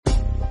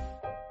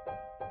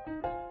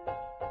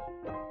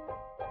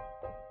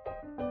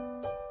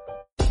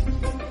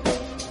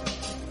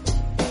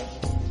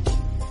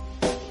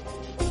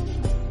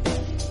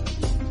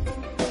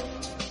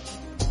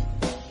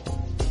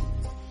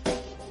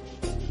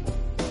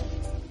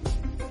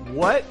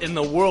What in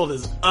the world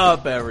is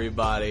up,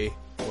 everybody?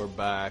 We're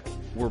back.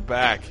 We're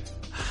back.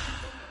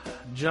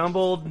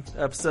 Jumbled,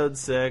 episode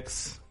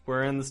 6.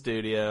 We're in the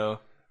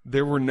studio.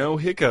 There were no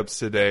hiccups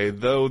today,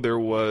 though there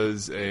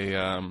was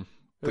the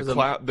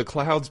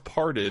clouds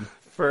parted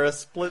For a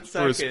split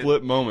second. for a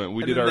split moment.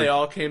 They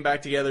all came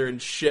back together and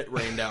shit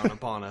rained down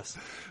upon us.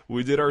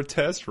 We did our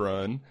test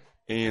run,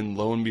 and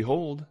lo and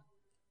behold,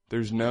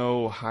 there's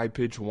no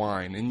high-pitched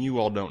whine. And you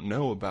all don't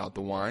know about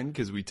the whine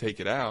because we take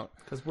it out.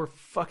 Because we're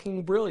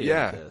fucking brilliant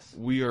at this.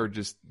 We are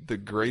just the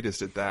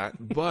greatest at that.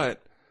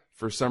 But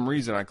for some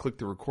reason, I clicked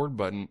the record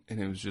button,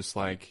 and it was just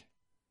like,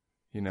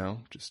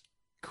 just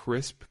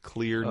crisp,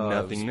 clear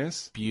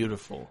nothingness.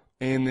 Beautiful.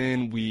 And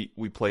then we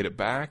played it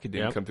back. It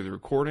didn't come through the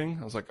recording.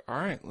 I was like, all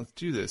right, let's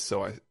do this.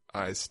 So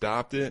I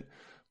stopped it,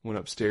 went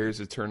upstairs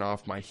to turn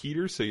off my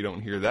heater so you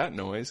don't hear that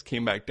noise,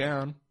 came back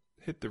down,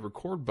 hit the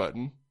record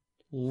button.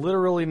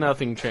 Literally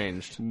nothing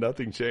changed.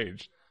 Nothing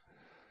changed.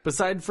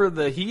 Beside for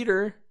the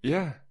heater.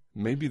 Yeah,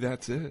 maybe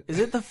that's it. Is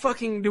it the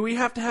fucking... Do we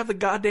have to have the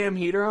goddamn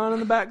heater on in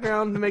the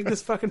background to make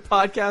this fucking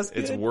podcast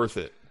good? It's worth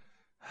it.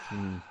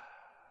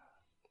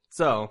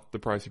 So... The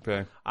price you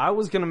pay. I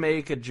was going to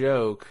make a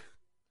joke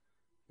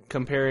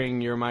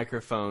comparing your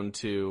microphone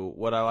to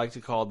what I like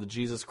to call the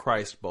Jesus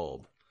Christ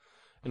bulb.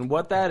 And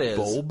what that is...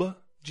 Bulb?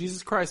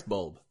 Jesus Christ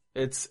bulb.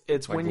 It's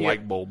like when you...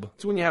 light bulb.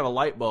 It's when you have a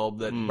light bulb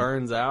that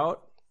burns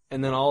out,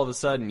 and then all of a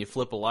sudden you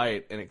flip a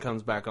light and it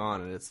comes back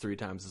on and it's 3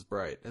 times as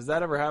bright. Has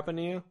that ever happened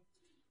to you?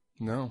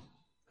 No.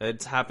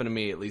 It's happened to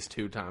me at least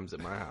 2 times at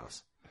my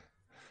house.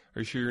 Are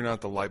you sure you're not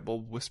the light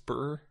bulb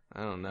whisperer? I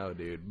don't know,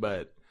 dude.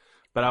 But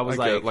I was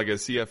like a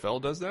CFL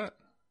does that?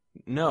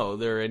 No,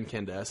 they're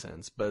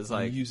incandescents. But it's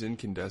like... You use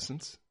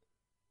incandescents?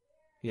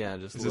 Yeah,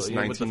 just... Is this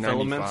with the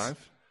filaments.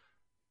 1995?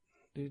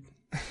 Dude.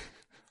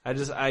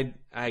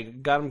 I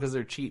got them because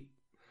they're cheap.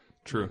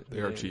 True, they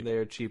are cheap. They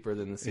are cheaper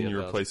than the CFLs. And you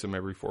replace them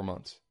every 4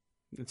 months.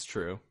 It's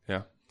true.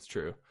 Yeah. It's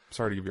true.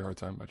 Sorry to give you a hard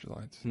time about your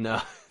lights. No,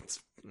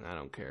 I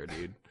don't care,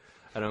 dude.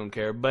 I don't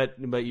care. But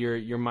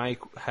your mic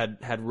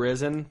had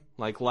risen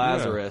like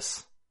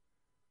Lazarus.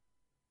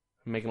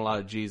 Yeah. Making a lot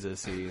of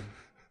Jesus-y.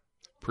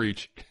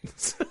 Preach.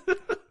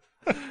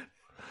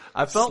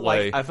 I felt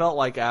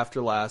like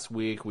after last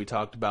week we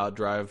talked about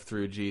drive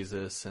through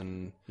Jesus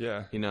and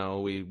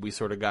we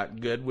sort of got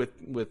good with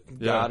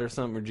God or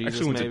something, or Jesus.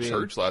 Actually went maybe. to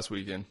church last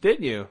weekend.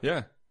 Did you?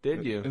 Yeah.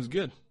 Did you? It was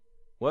good.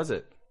 Was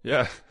it?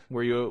 Yeah.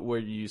 Were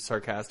you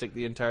sarcastic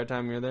the entire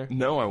time you were there?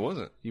 No, I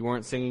wasn't. You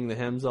weren't singing the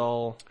hymns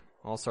all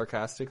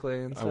sarcastically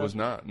and stuff? I was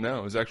not. No,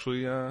 it was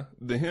actually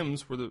the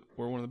hymns were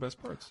one of the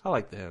best parts. I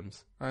like the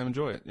hymns. I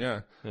enjoy it.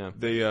 Yeah. Yeah.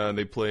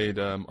 They played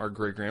our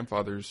great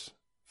grandfather's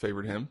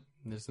favorite hymn.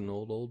 There's an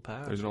old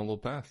path. There's an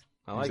old path.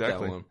 I like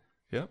that one.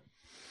 Yep.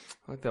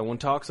 I like that one.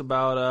 Talks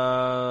about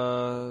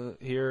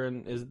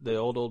is the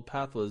old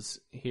path was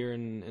here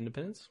in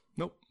Independence?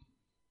 Nope.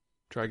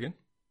 Try again.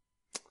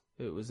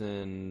 It was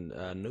in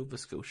Nova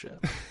Scotia.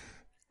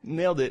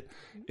 Nailed it.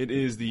 It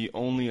is the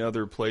only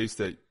other place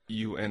the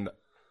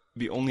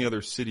only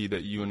other city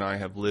that you and I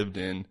have lived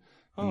in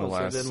the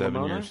last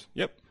 7 years.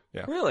 Yep.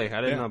 Yeah. Really?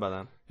 I didn't know about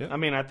that. Yep. I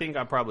mean, I think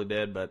I probably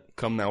did, but...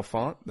 Come Thou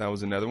Font, that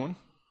was another one.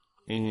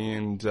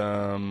 And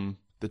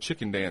the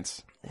Chicken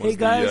Dance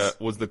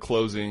was the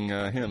closing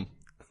hymn.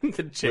 The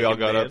Chicken We all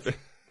got Dance. up.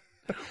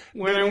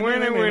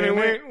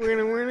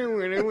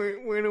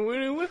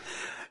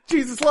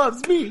 Jesus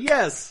loves me,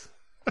 yes.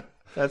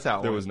 That's how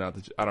it There was. was not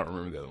I don't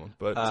remember the other one,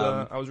 but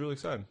I was really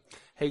excited.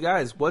 Hey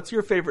guys, what's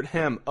your favorite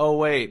hymn? Oh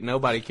wait,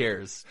 nobody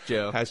cares,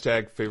 Joe.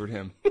 Hashtag favorite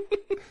hymn.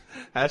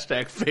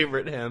 Hashtag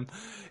favorite hymn.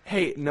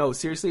 Hey, no,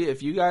 seriously,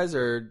 if you guys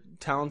are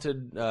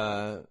talented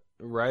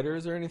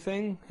writers or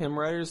anything, hymn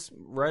writers,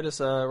 write us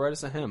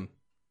a hymn.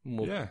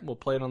 We'll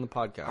play it on the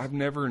podcast. I've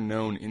never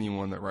known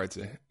anyone that writes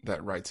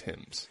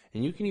hymns.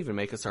 And you can even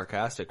make a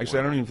sarcastic one. Actually,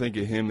 I don't even think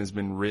a hymn has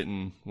been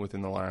written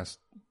within the last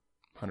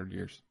 100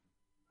 years.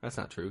 That's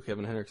not true.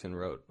 Kevin Hendrickson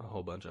wrote a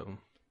whole bunch of them.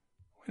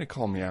 Way to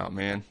call me out,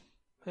 man.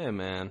 Hey,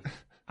 man.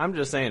 I'm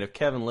just saying, if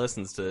Kevin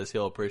listens to this,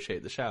 he'll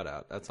appreciate the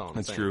shout-out. That's all I'm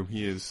saying. That's true.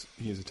 He is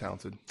a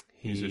talented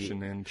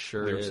musician and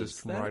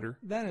lyricist and writer.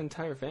 That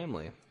entire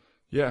family.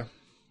 Yeah.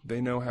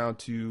 They know how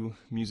to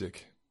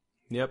music.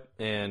 Yep.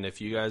 And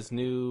if you guys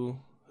knew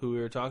who we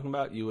were talking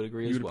about, you would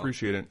agree as well. You would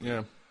appreciate it,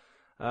 yeah.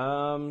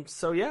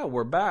 So, yeah,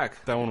 we're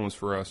back. That one was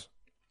for us.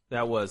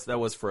 That was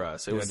for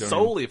us. It was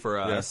solely for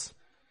us.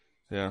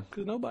 Yeah.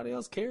 Because nobody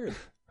else cared.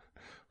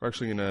 We're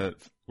actually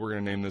we're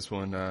gonna name this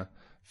one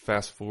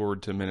Fast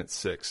Forward to Minute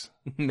 6.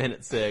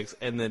 Minute 6,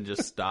 and then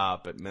just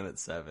stop at minute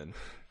 7.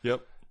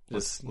 Yep.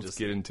 Let's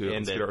get into it.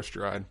 Let's get our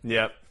stride.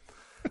 Yep.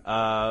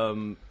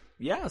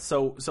 Yeah.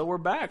 So we're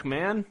back,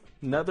 man.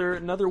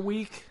 Another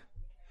week.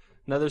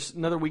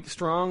 Another week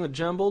strong,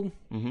 jumbled.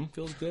 Mm-hmm.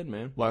 Feels good,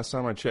 man. Last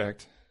time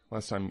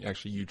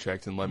actually you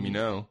checked and let me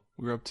know,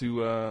 we were up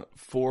to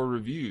 4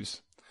 reviews.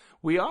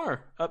 We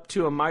are up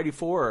to a mighty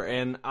 4,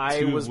 and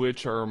 2 of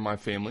which are my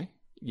family.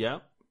 Yeah.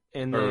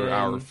 And or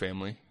our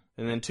family.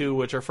 And then 2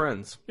 which are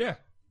friends. Yeah.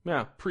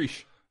 Yeah.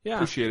 Preach. Yeah,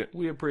 appreciate it.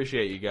 We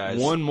appreciate you guys.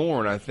 One more,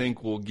 and I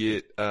think we'll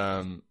get.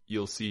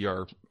 You'll see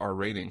our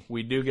rating.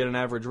 We do get an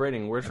average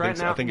rating, which right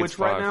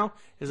now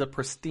is a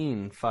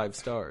pristine 5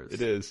 stars.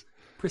 It is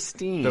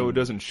pristine, though it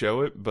doesn't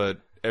show it,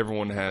 but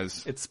everyone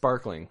has. It's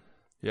sparkling.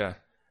 Yeah.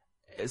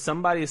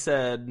 Somebody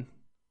said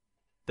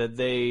that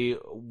they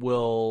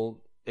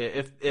will,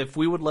 if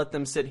we would let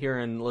them sit here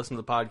and listen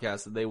to the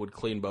podcast, that they would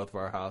clean both of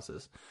our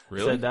houses.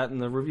 Really? Said that in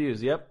the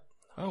reviews. Yep.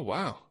 Oh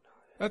wow,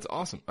 that's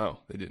awesome. Oh,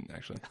 they didn't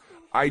actually.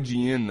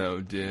 IGN though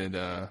did.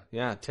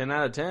 10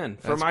 out of 10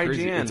 from IGN.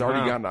 Crazy. It's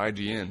already gotten to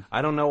IGN.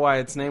 I don't know why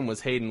its name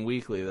was Hayden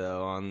Weekly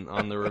though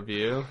on the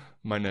review.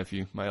 My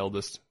nephew, my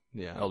eldest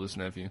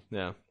nephew.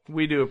 Yeah,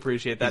 we do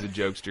appreciate that. He's a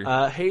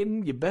jokester.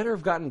 Hayden, you better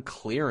have gotten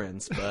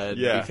clearance, bud.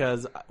 Yeah,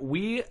 because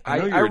I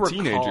know you're a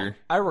teenager.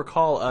 I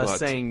recall us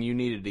saying you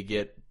needed to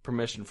get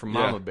permission from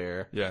Mama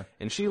Bear. Yeah,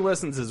 and she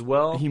listens as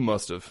well. He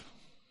must have.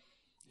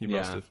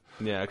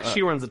 Yeah, because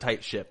she runs a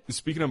tight ship.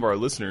 Speaking of our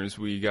listeners,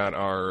 we got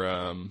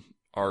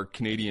our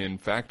Canadian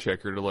fact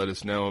checker to let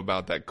us know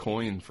about that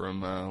coin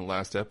from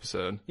last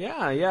episode. Yeah.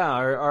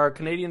 Our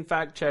Canadian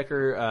fact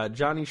checker,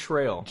 Johnny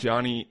Schrail.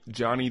 Johnny,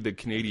 the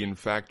Canadian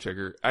fact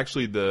checker.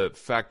 Actually, the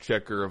fact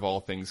checker of all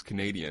things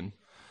Canadian.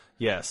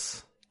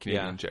 Yes.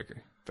 Canadian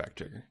checker. Fact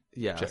checker.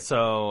 Yeah. Check.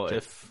 So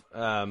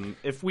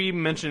if we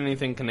mention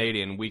anything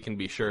Canadian, we can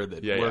be sure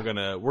that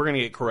we're gonna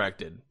get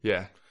corrected.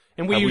 Yeah.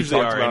 And we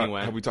usually are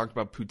anyway. Have we talked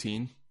about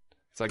poutine?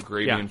 It's like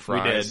gravy and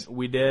fries.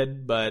 We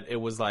did, but it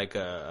was like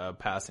a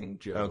passing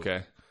joke.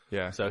 Okay,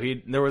 yeah. So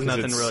there was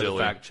nothing really silly.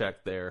 to fact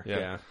check there.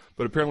 Yeah.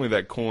 But apparently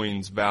that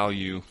coin's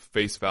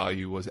face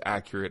value, was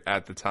accurate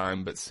at the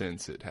time, but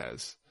since it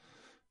has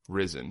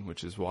risen,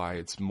 which is why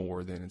it's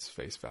more than its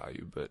face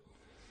value. But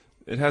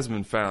it hasn't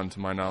been found, to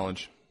my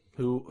knowledge.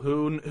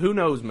 Who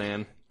knows,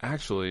 man?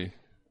 Actually,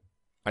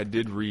 I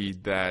did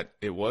read that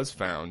it was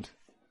found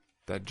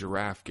that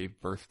giraffe gave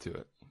birth to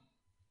it.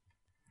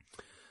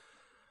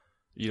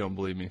 You don't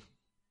believe me?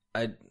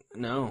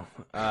 No,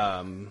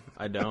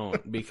 I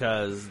don't,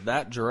 because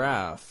that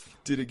giraffe.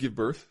 Did it give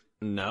birth?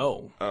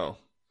 No. Oh.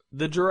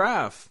 The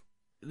giraffe,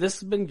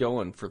 this has been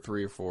going for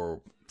 3 or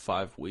 4,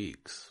 5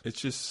 weeks. It's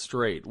just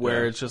straight,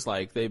 where it's just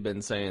like they've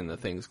been saying the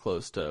thing's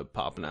close to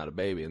popping out a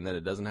baby and then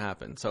it doesn't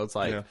happen. So it's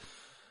like,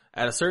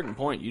 at a certain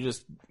point, you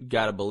just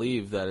got to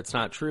believe that it's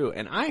not true.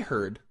 And I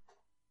heard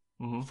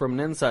from an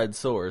inside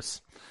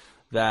source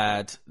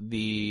that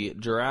the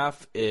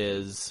giraffe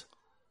is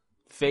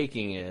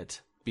faking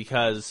it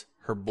because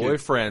her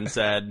boyfriend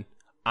said,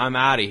 "I'm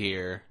out of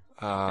here,"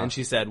 and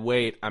she said,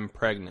 "Wait, I'm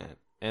pregnant."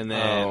 And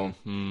then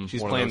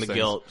she's playing the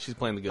guilt. She's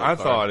playing the guilt. I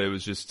thought it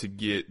was just to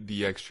get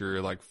the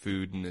extra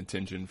food and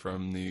attention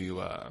from the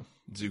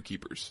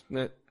zookeepers.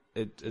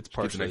 It's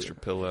partially an extra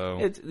pillow.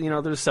 It's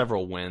there's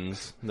several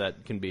wins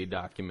that can be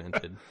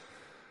documented.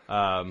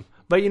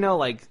 But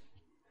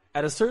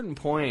at a certain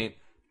point,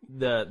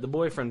 the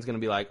boyfriend's gonna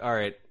be like, "All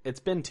right, it's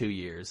been 2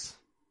 years.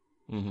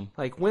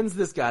 Like, when's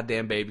this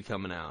goddamn baby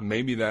coming out?"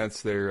 Maybe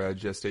that's their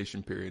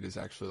gestation period is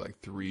actually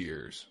 3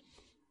 years.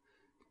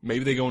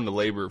 Maybe they go into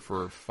labor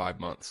for 5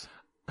 months.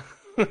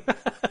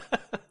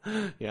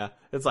 Yeah,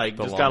 it's like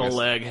just got a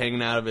leg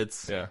hanging out of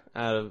its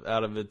out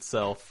of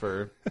itself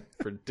for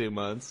 2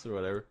 months or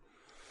whatever.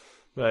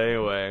 But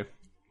anyway,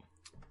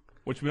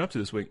 what you been up to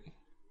this week?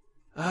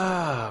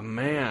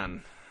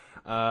 Man.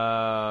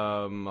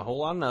 A whole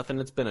lot of nothing.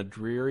 It's been a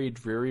dreary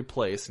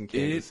place in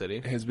Kansas City.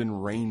 It has been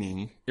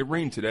raining. It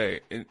rained today.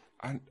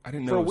 I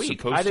didn't know it was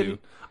supposed to.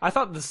 I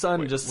thought the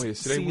sun Wait,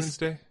 is today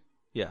Wednesday?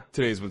 Yeah.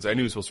 Today's Wednesday. I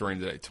knew it was supposed to rain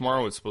today.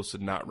 Tomorrow it's supposed to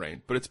not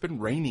rain. But it's been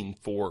raining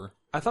for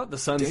I thought the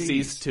sun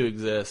ceased to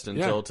exist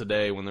until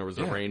today when there was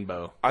a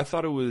rainbow. I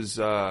thought it was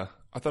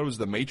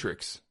the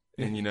Matrix.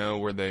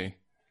 And where they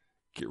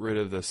get rid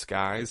of the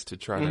skies to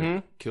try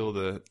to kill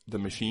the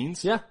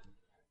machines? Yeah.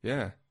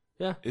 Yeah.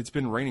 Yeah. It's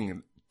been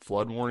raining.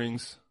 Flood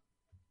warnings,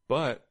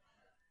 but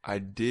I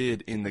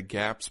did in the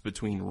gaps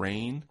between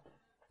rain.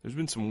 There's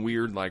been some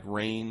weird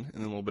rain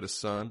and then a little bit of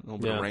sun, a little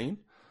bit of rain.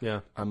 Yeah,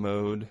 I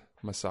mowed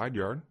my side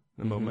yard.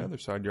 I mowed my other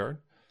side yard.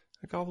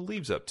 I got all the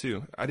leaves up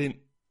too.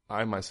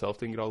 I myself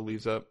didn't get all the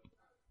leaves up.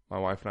 My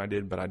wife and I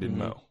did, but I did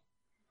mow.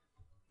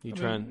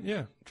 Trying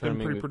been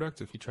pretty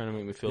productive. You trying to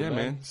make me feel bad? Yeah,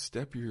 man.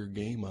 Step your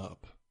game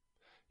up.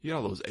 You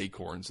got all those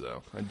acorns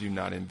though. I do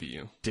not envy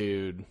you,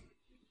 dude.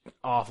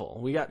 Awful.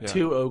 We got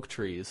 2 oak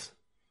trees.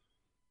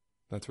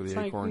 That's where the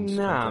acorns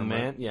nah, come from,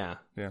 man. right?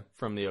 Yeah.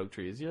 From the oak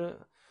trees. Yeah.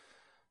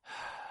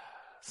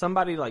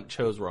 Somebody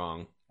chose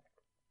wrong.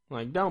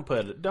 Don't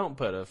put a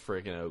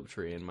freaking oak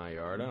tree in my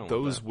yard. I don't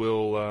those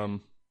will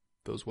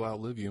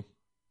outlive you.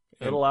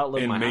 It'll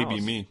outlive my house. And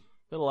maybe me.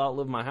 It'll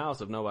outlive my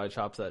house if nobody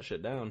chops that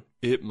shit down.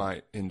 It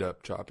might end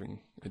up chopping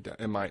it down.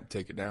 It might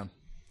take it down.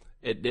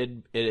 It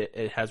did.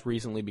 It has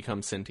recently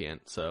become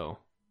sentient, so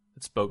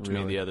it spoke to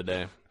me the other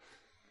day.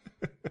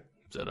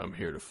 Said, "I'm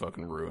here to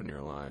fucking ruin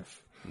your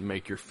life.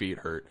 Make your feet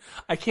hurt."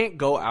 I can't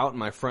go out in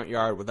my front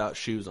yard without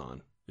shoes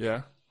on.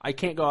 Yeah. I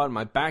can't go out in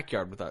my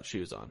backyard without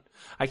shoes on.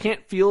 I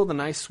can't feel the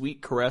nice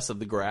sweet caress of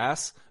the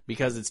grass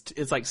because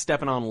it's like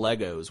stepping on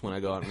Legos when I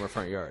go out in my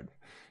front yard.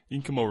 You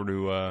can come over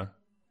to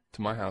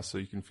to my house so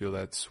you can feel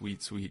that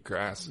sweet, sweet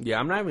grass. Yeah,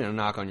 I'm not even going to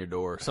knock on your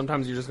door.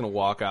 Sometimes you're just going to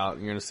walk out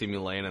and you're going to see me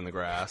laying in the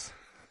grass.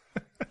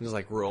 Just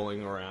like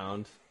rolling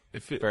around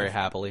very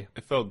happily.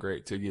 It felt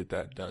great to get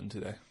that done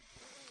today.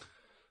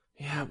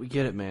 Yeah, we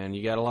get it, man.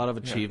 You got a lot of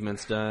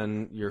achievements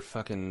done.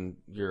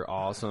 You're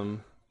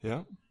awesome.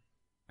 Yeah.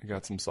 I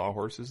got some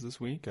sawhorses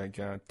this week. I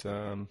got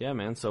yeah,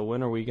 man. So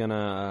when are we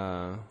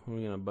gonna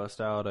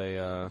bust out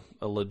a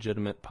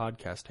legitimate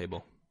podcast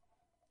table?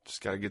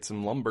 Just got to get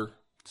some lumber.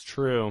 It's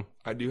true.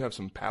 I do have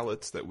some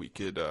pallets that we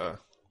could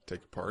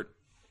take apart.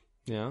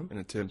 Yeah. And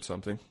attempt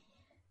something.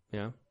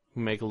 Yeah.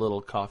 Make a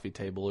little coffee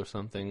table or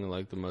something,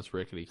 like the most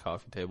rickety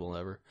coffee table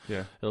ever.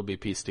 Yeah. It'll be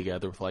pieced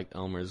together with like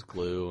Elmer's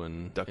glue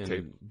and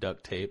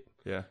duct tape.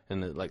 Yeah.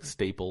 And like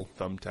staple.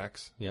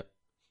 Thumbtacks. Yep.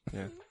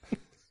 Yeah.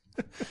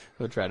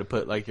 We'll try to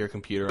put like your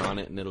computer on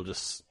it and it'll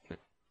just.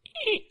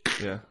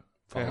 Yeah.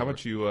 Hey, how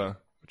about you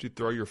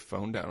throw your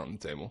phone down on the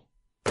table?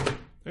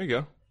 There you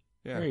go.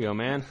 Yeah. There you go,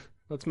 man.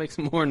 Let's make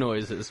some more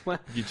noises.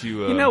 Get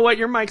you. You know what?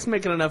 Your mic's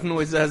making enough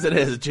noise as it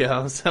is,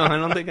 Joe. So I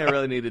don't think I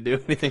really need to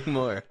do anything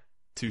more.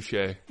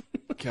 Touche.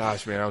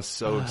 Gosh, man, I was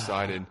so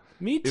excited.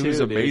 Me too. It was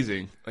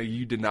amazing. Dude. Like,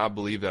 you did not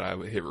believe that I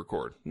would hit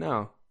record.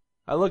 No.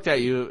 I looked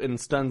at you in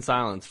stunned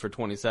silence for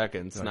 20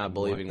 seconds, like, not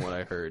believing what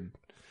I heard.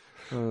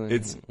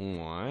 It's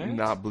what?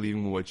 Not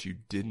believing what you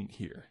didn't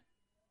hear.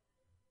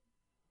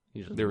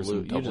 You just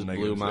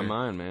blew my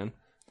mind, man.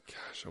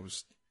 Gosh, I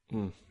was...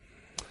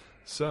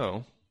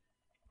 So,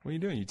 what are you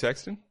doing? You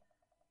texting?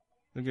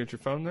 Looking at your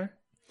phone there?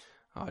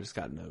 Oh, I just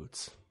got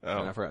notes. Oh.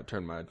 And I forgot to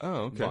turn my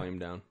volume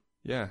down.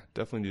 Yeah,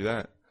 definitely do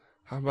that.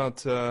 How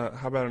about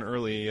an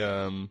early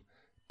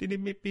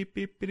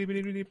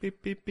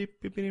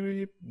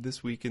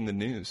this week in the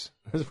news?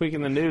 This week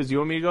in the news. You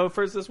want me to go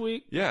first this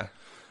week? Yeah.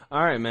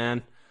 All right,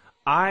 man.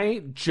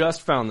 I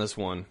just found this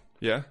one.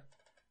 Yeah.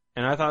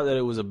 And I thought that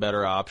it was a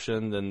better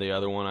option than the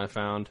other one I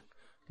found,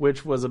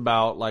 which was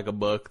about like a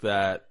book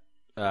that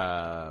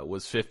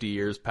was 50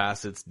 years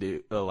past its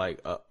due,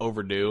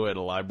 overdue at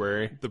a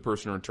library. The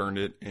person returned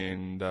it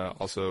and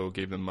also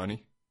gave them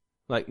money.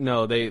 Like,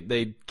 no,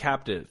 they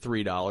capped it at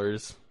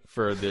 $3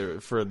 for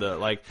the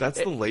like. That's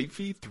the late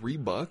fee,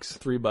 $3.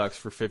 $3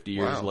 for 50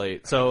 years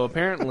late. So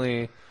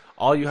apparently,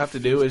 all you have to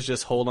do is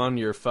just hold on to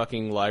your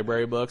fucking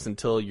library books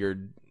until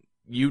you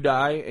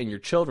die and your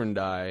children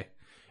die,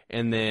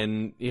 and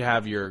then you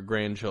have your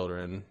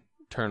grandchildren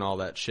turn all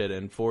that shit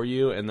in for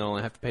you, and they'll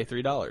only have to pay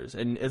 $3.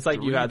 And it's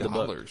like you had the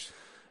book.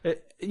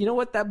 You know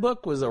what? That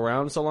book was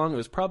around so long; it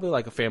was probably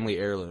like a family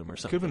heirloom or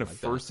something. Could have been a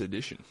first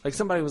edition. Like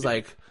somebody was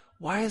like,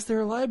 "Why is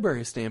there a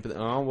library stamp?"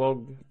 Oh,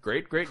 well,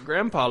 great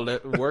grandpa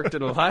worked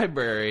in a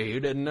library. You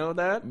didn't know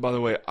that? By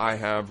the way, I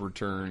have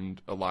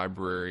returned a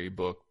library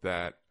book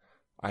that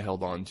I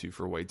held on to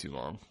for way too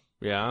long.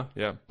 Yeah?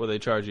 Yeah. Well, they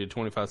charge you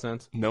 25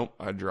 cents? Nope.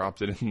 I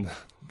dropped it in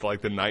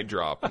the night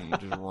drop and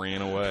just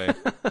ran away.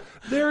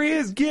 There he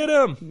is. Get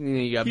him.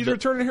 He's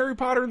returning Harry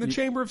Potter in the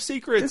Chamber of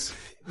Secrets.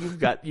 You've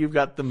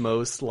got the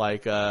most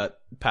like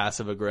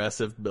passive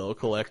aggressive bill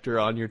collector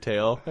on your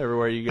tail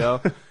everywhere you go.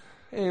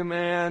 Hey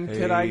man,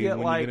 could I get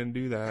like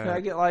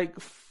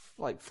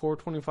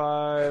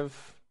 $4.25?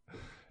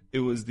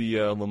 It was the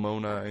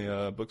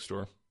Lamoni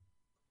bookstore.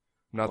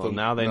 Now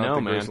they know,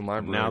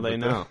 man. Now they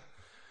know.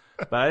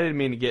 But I didn't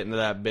mean to get into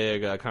that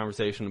big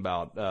conversation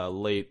about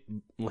late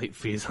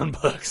fees on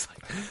books.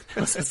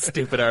 That was a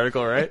stupid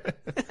article, right?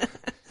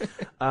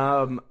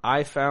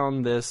 I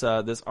found this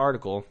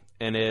article,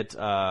 and it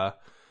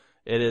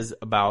is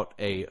about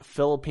a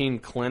Philippine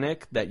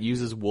clinic that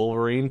uses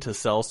Wolverine to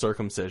sell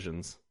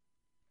circumcisions.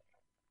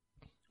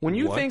 When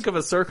you think of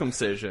a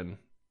circumcision,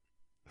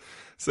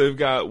 so they've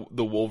got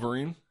the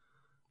Wolverine.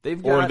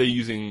 Or are they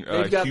using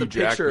they've got Hugh the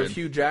picture Jackman? of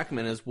Hugh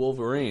Jackman as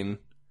Wolverine.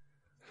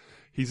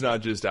 He's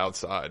not just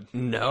outside.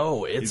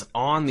 No, it's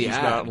on the ad.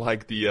 He's not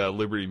like the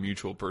Liberty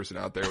Mutual person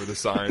out there with a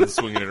sign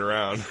swinging it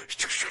around.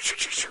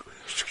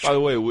 By the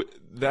way,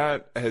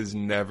 that has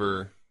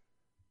never...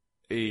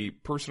 A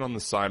person on the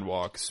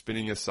sidewalk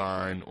spinning a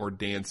sign or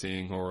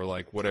dancing or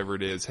like whatever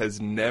it is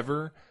has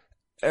never,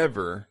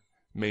 ever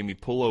made me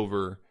pull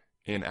over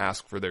and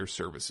ask for their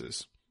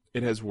services.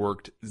 It has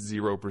worked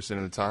 0%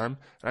 of the time.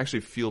 I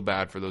actually feel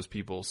bad for those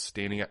people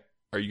standing at...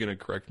 Are you going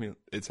to correct me?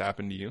 It's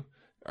happened to you?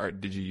 Or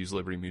did you use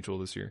Liberty Mutual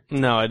this year?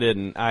 No, I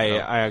didn't. I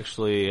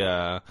actually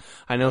I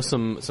know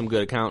some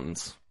good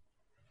accountants.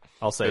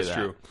 I'll say That's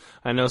true.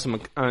 I know some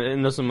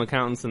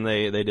accountants, and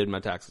they did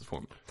my taxes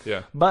for me.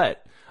 Yeah.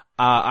 But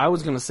I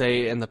was gonna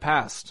say in the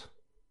past,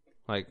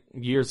 like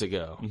years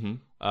ago,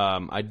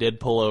 I did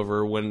pull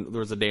over when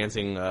there was a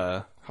dancing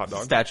hot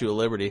dog Statue of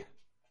Liberty.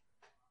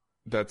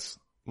 That's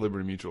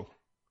Liberty Mutual.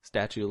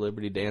 Statue of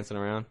Liberty dancing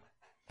around.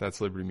 That's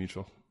Liberty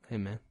Mutual. Hey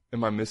man.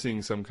 Am I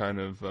missing some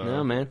kind of...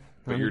 No, man.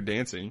 But you're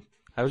dancing.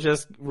 I was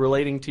just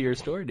relating to your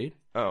story, dude.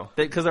 Oh.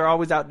 Because they're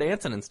always out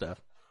dancing and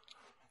stuff.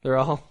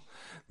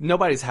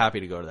 Nobody's happy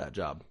to go to that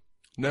job.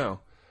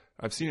 No.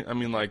 I've seen... I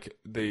mean, like,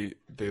 they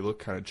look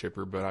kind of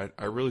chipper, but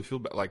I really feel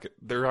bad. Like,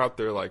 they're out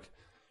there, like,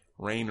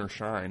 rain or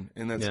shine,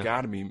 and that's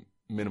got to be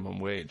minimum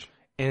wage.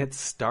 And it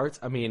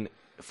starts... I mean,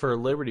 for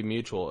Liberty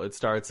Mutual, it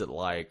starts at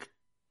like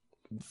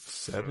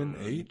 7,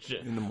 8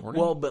 in the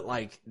morning. Well, but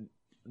like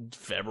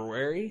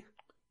February.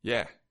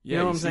 Yeah. You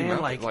know what I'm saying?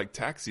 Like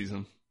tax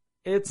season.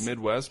 It's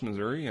Midwest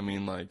Missouri. I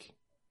mean,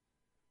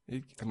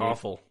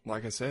 awful.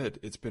 Like I said,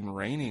 it's been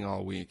raining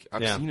all week.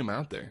 I've seen them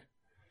out there,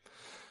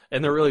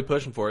 and they're really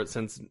pushing for it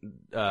since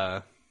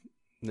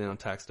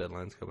tax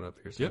deadline's coming up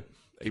here soon. Yep,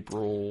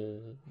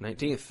 April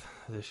 19th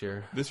this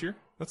year. This year?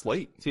 That's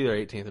late. It's either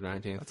 18th or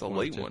 19th. That's a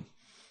late one.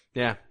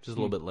 Yeah, just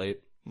a little bit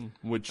late.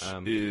 Which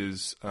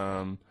is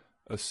a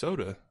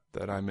soda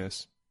that I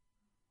miss.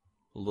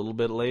 A little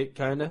bit late,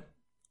 kind of.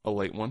 A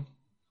late one.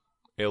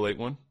 Ale 8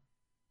 one.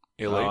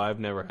 Ale 8? Oh, I've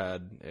never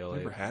had Ale 8.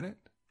 Never had it?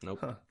 Nope.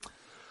 Huh.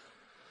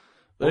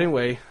 But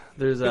anyway,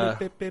 there's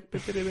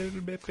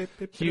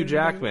Hugh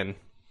Jackman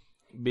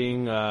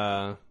being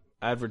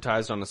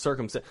advertised on a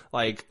circumstance.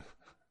 Like,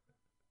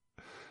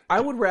 I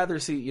would rather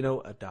see,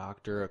 a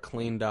doctor, a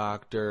clean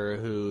doctor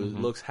who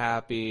looks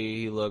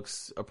happy, he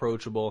looks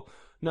approachable.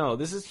 No,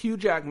 this is Hugh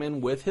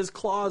Jackman with his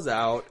claws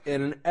out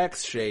in an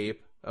X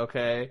shape,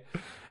 okay?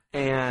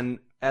 And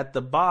at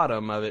the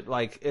bottom of it,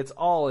 like, it's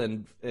all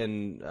in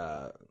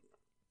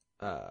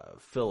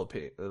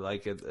Filipino,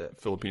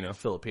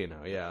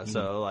 yeah.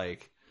 So,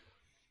 like,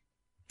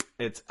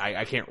 it's,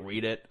 I can't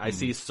read it. I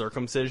see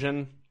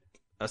circumcision.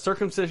 A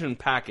circumcision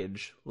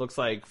package looks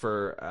like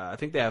for, I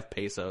think they have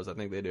pesos. I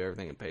think they do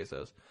everything in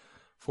pesos.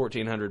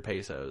 1,400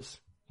 pesos.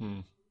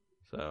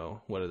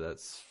 So, what is that?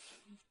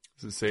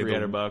 Does it say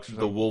 $300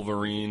 the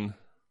Wolverine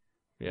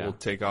will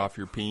take off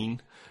your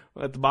peen?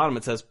 Well, at the bottom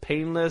it says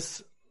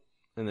painless,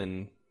 and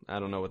then I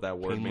don't know what that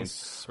word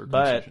means.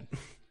 But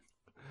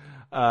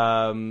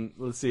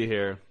let's see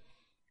here.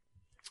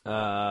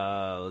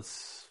 The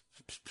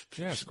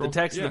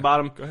text at the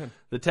bottom. Go ahead.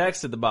 The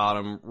text at the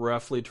bottom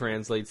roughly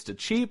translates to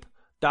cheap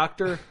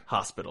doctor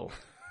hospital.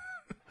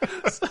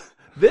 So,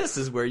 this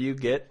is where you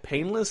get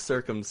painless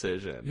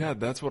circumcision. Yeah,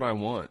 that's what I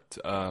want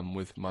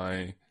with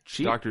my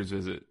doctor's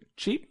visit.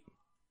 Cheap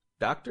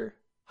doctor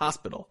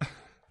hospital.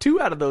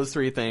 2 out of those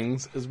 3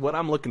 things is what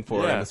I'm looking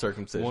for in the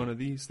circumcision. One of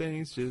these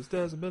things just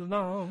doesn't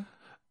belong.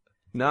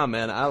 Nah,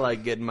 man, I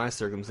like getting my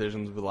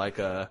circumcisions with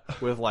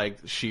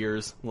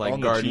shears,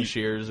 like garden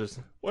shears. Or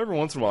something. Well, every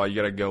once in a while you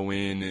got to go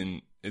in,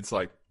 and it's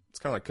kind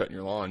of like cutting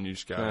your lawn. You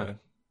just got to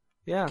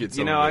get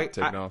some of it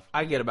taken off.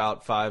 I get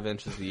about 5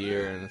 inches a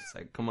year, and it's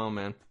like, come on,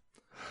 man,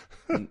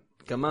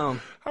 come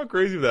on. How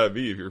crazy would that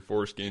be if your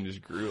foreskin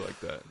just grew like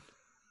that?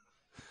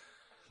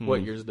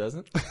 What, yours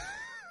doesn't?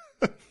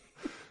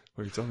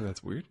 Are you telling me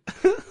that's weird?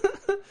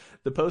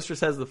 The poster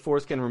says the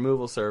foreskin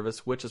removal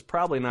service, which is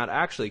probably not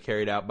actually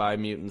carried out by a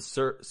mutant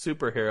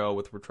superhero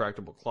with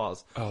retractable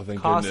claws. Oh,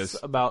 thank goodness.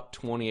 Costs about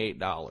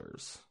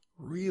 $28.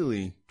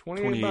 Really?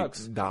 $28?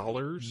 US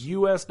dollars.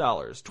 US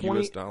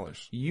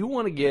dollars. You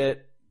want to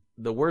get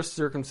the worst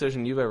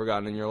circumcision you've ever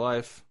gotten in your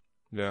life?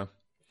 Yeah.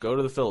 Go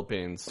to the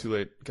Philippines. Too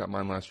late. Got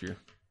mine last year.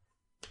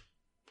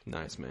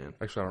 Nice, man.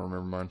 Actually, I don't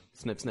remember mine.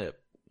 Snip,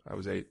 snip. I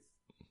was 8.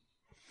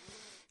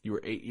 You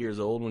were 8 years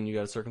old when you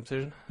got a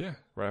circumcision? Yeah,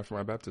 right after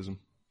my baptism.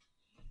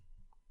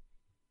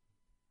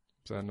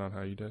 Is that not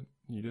how you did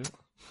it?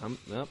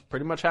 Well,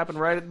 pretty much happened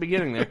right at the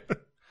beginning there.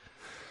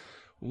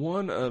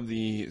 One of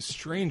the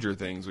stranger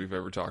things we've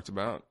ever talked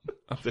about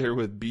up there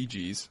with Bee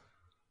Gees.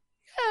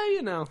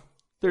 Yeah,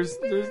 there's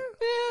a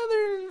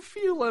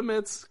few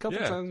limits. A couple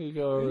times you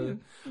go over.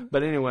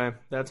 But anyway,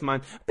 that's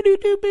mine. Is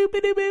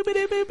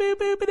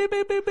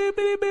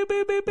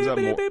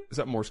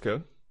that Morse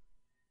code?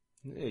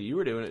 Yeah, you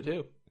were doing it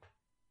too.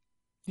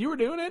 You were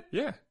doing it?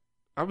 Yeah.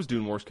 I was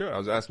doing Morse code. I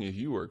was asking if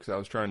you were because I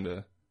was trying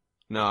to...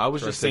 No, I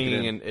was just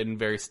singing in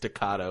very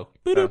staccato.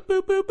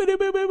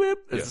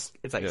 It's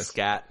like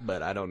scat,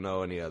 but I don't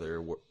know any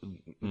other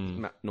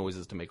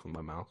noises to make with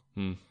my mouth.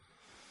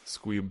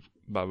 Squeeb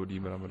babudi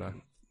babada.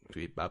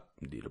 Squeeb.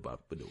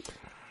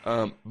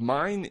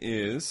 Mine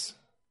is,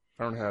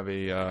 I don't have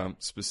a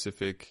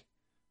specific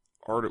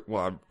article.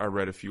 Well, I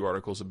read a few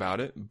articles about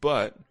it,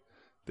 but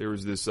there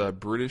was this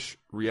British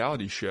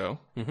reality show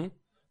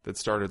that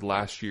started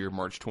last year,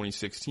 March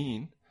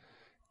 2016.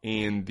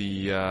 And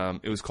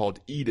it was called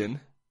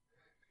Eden,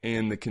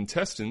 and the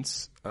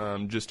contestants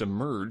just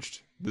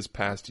emerged this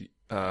past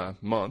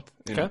month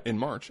in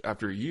March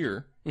after a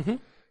year,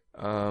 and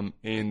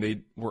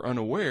they were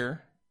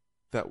unaware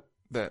that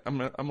I'm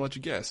gonna let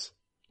you guess.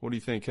 What do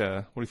you think?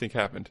 What do you think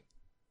happened?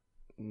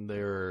 They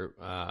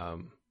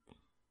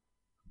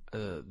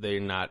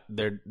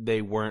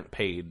weren't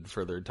paid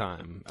for their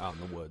time out in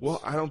the woods. Well,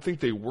 I don't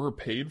think they were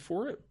paid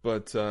for it,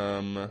 but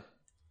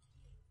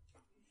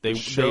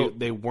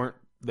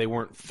They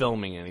weren't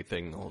filming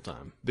anything the whole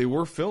time. They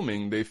were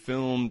filming. They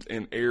filmed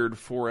and aired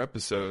 4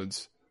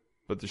 episodes,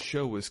 but the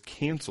show was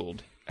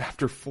canceled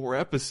after 4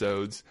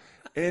 episodes,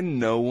 and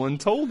no one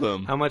told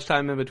them. How much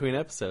time in between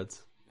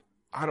episodes?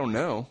 I don't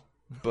know,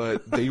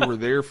 but they were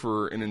there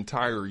for an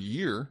entire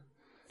year.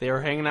 They were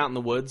hanging out in the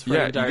woods for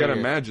an entire year. Yeah, you got to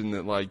imagine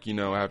that,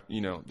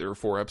 there were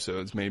 4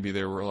 episodes. Maybe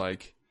there were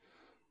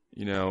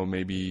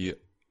maybe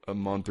a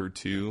month or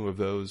 2 of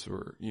those,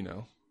 or.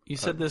 You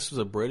said this was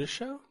a British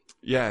show?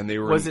 Yeah, and they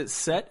were. Was it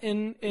set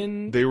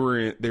in? They were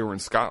in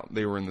Scotland.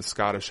 They were in the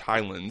Scottish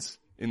Highlands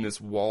in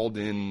this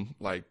walled-in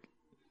like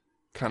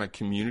kind of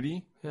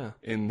community. Yeah.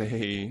 And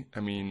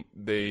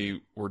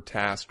they were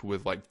tasked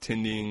with like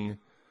tending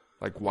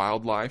like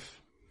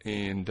wildlife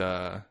and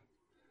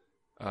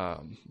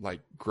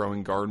like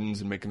growing gardens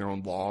and making their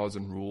own laws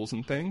and rules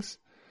and things.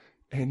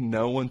 And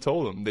no one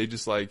told them. They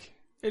just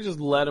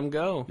let them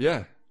go.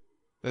 Yeah.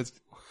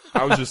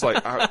 I was just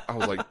like, I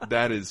was like,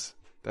 that is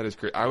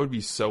great. I would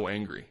be so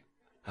angry.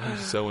 I'm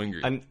so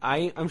angry. And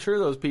I'm sure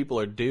those people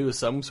are due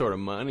some sort of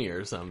money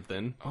or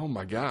something. Oh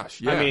my gosh!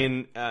 Yeah. I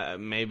mean,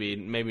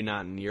 maybe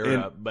not in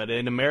Europe, but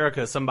in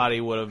America, somebody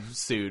would have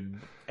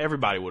sued.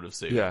 Everybody would have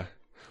sued. Yeah.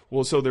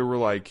 Well, so there were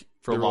like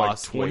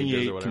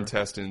 28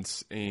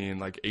 contestants, and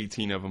like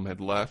 18 of them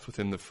had left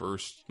within the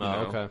first,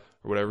 or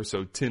whatever.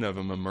 So 10 of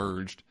them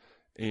emerged.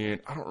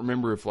 And I don't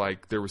remember if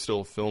like there was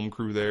still a film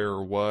crew there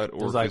or what, or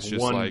it was if like it's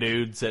just one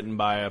dude sitting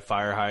by a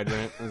fire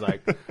hydrant. It was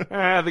like,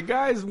 the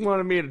guys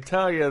wanted me to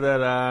tell you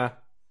that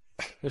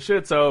the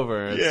shit's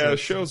over. The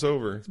show's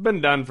over. It's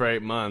been done for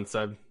 8 months.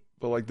 But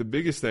like the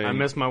biggest thing, I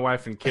miss my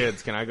wife and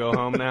kids. Can I go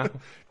home now?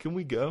 Can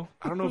we go?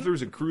 I don't know if there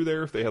was a crew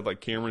there, if they had like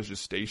cameras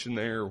just stationed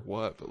there or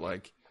what, but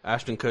like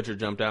Ashton Kutcher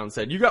jumped out and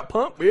said, "You got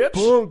pumped, bitch."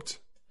 Pumped.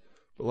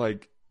 But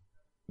like,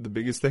 the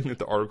biggest thing that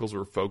the articles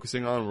were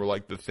focusing on were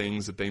like the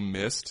things that they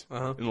missed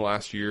in the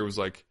last year. It was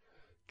like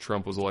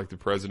Trump was elected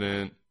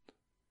president,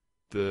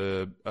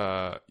 the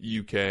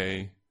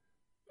UK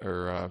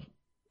or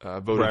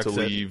voted Brexit. to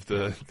leave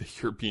the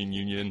European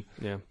Union.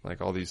 Yeah,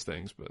 like all these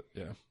things. But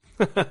yeah,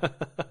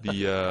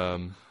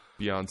 the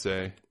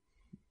Beyonce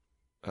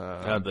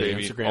the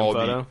baby, Instagram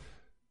photo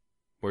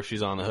where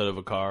she's on the hood of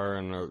a car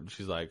and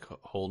she's like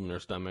holding her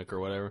stomach or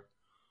whatever.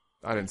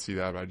 I didn't see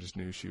that, but I just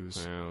knew she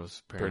was. Yeah, it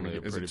was apparently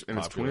a pretty and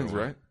it's popular twins,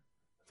 one. right?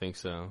 I think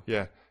so.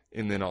 Yeah,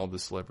 and then all the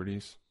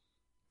celebrities,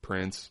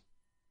 Prince,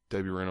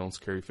 Debbie Reynolds,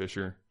 Carrie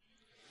Fisher.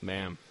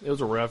 Man, it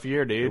was a rough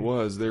year, dude. It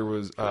was. There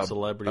was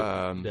celebrity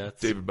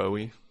deaths. David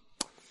Bowie.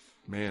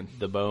 Man,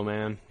 the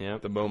Bowman.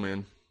 Yep, the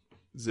Bowman.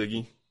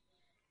 Ziggy.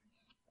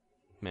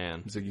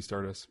 Man, Ziggy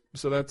Stardust.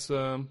 So that's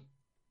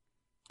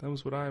that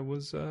was what I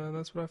was.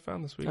 That's what I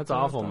found this week. That's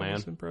awful, man.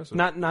 Was impressive.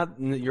 Not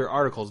your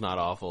article's not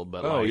awful,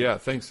 but yeah,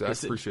 thanks,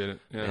 Zach. Appreciate it.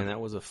 Yeah. And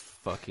that was a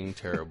fucking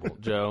terrible.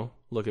 Joe,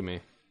 look at me.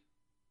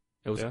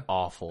 It was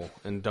awful,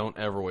 and don't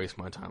ever waste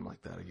my time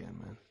like that again,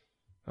 man.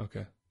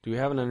 Okay. Do we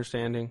have an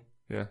understanding?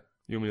 Yeah.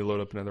 You want me to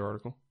load up another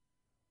article?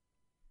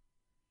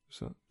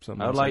 Something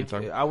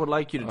I would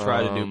like you to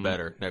try to do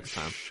better next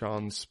time.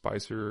 Sean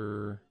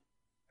Spicer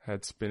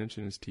had spinach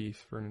in his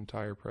teeth for an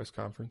entire press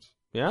conference.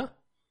 Yeah?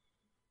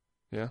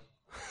 Yeah.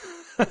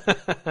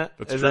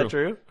 Is that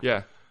true?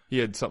 Yeah. He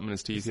had something in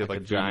his teeth. He had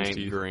like a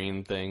giant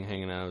green thing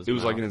hanging out of his mouth. It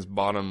was mouth. like in his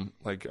bottom,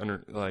 like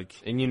under, like.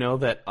 And you know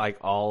that like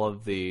all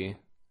of the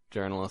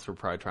journalists were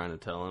probably trying to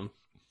tell him.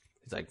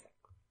 He's like,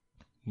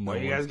 "Well,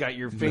 you guys got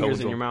your fingers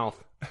in your mouth."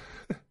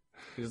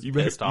 He's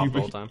pissed off the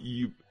whole time.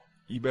 You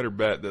better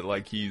bet that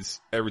like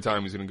every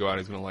time he's gonna go out,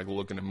 he's gonna like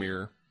look in a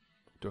mirror.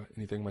 Do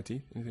anything in my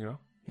teeth? Anything at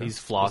all? No? He's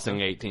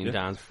flossing 18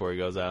 times before he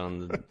goes out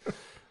on the.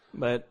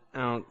 But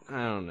I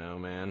don't know,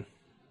 man.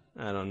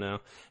 I don't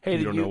know. Hey,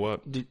 you don't know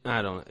what?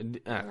 I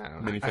don't know.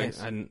 Many things.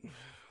 There's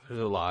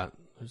a lot.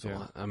 There's a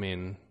lot. I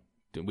mean,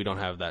 we don't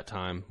have that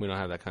time. We don't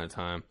have that kind of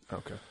time.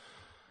 Okay.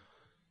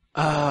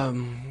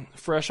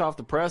 Fresh off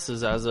the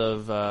presses as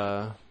of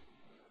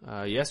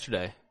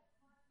yesterday.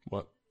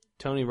 What?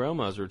 Tony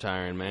Romo's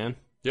retiring, man.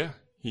 Yeah,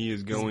 he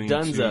is going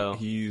Dunzo.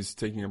 He's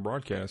taking a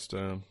broadcast.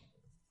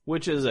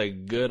 Which is a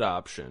good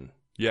option.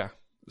 Yeah,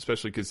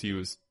 especially because he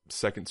was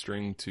second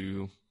string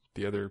to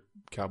the other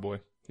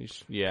Cowboy.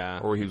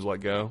 Or he was let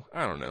go.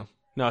 I don't know.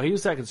 No, he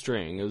was second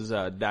string. It was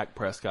Dak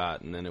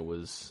Prescott, and then it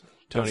was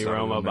Tony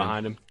Romo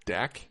behind him.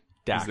 Dak?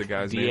 Dak. Is the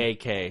guy's name?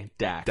 D-A-K.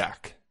 Dak.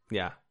 Dak.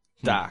 Yeah.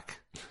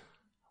 Dak.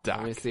 Dak.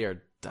 Let me see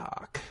her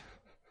Dak.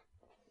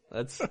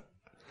 That's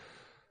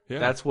yeah.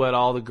 That's what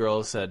all the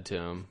girls said to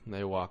him.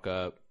 They walk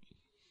up.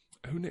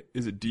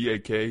 Is it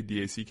D-A-K?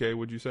 D-A-C-K,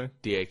 would you say?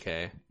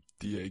 D-A-K.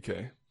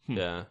 D-A-K.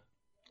 Yeah.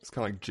 It's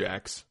kind of like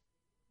Jax.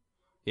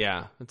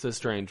 Yeah, it's a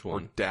strange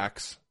one. Or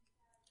Dax.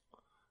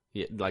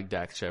 Yeah, like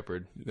Dax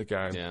Shepard. The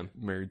guy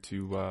married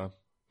to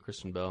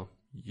Kristen Bell.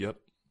 Yep.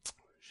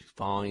 She's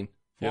fine.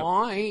 Yep.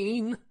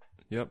 Fine.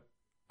 Yep.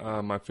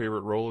 My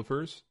favorite role of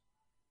hers?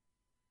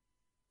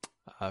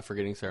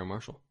 Forgetting Sarah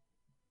Marshall.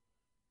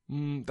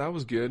 That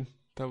was good.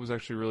 That was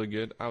actually really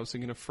good. I was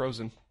thinking of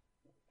Frozen.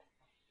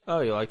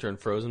 Oh, you liked her in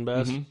Frozen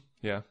best? Mm-hmm.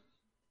 Yeah.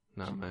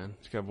 No, man.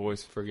 She's got a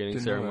voice. Forgetting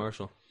Sarah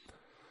Marshall.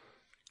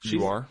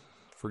 You are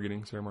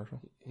Forgetting Sarah Marshall?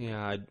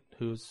 Yeah.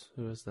 Who is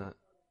that?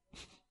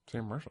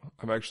 Sarah Marshall.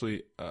 I've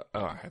actually...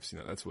 I have seen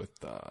that. That's with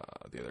the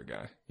other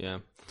guy. Yeah.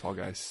 Tall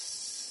guy,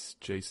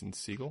 Jason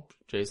Segel?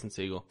 Jason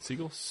Segel.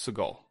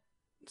 Segal.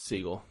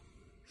 Segel.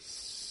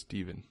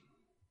 Steven.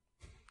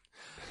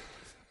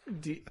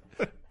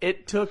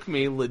 It took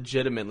me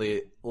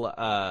legitimately,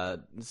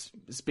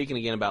 speaking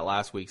again about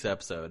last week's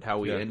episode, how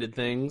we ended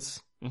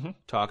things.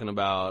 talking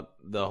about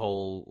the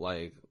whole,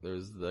 like,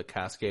 there's the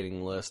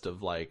cascading list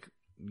of, like,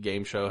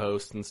 game show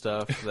hosts and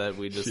stuff that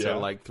we just sort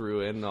of, like,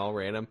 threw in all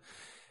random.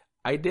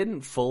 I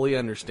didn't fully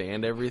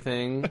understand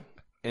everything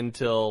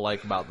until,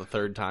 like, about the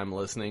third time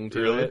listening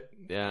to it.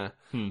 Yeah.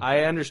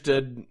 I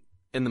understood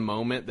in the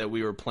moment that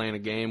we were playing a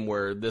game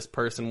where this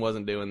person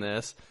wasn't doing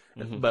this.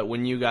 But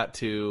when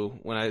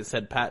I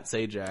said Pat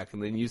Sajak,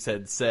 and then you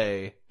said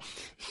Say,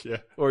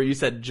 or you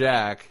said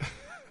Jack,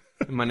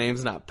 and my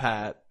name's not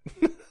Pat.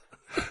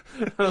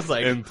 I was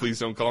like, and please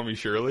don't call me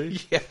Shirley.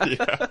 Yeah.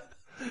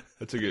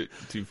 That took it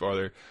too far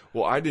there.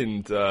 Well, I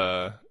didn't,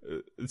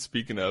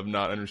 speaking of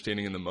not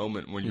understanding in the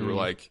moment, when you were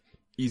like,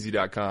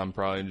 easy.com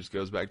probably just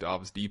goes back to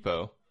Office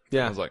Depot.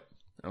 Yeah. I was like,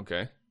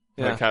 okay.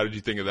 Like, how did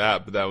you think of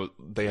that? But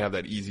they have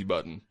that easy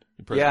button.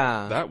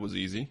 That was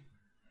easy.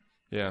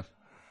 Yeah.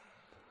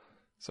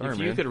 Sorry,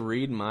 man. You could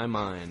read my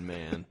mind,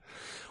 man.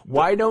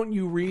 Why don't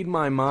you read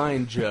my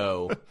mind,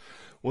 Joe?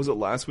 Was it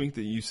last week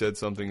that you said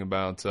something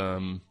about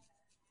The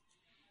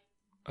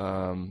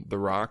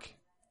Rock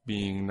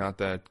being not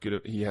that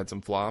good? He had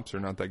some flops or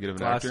not that good of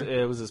an actor?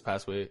 It was this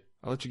past week.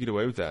 I'll let you get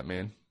away with that,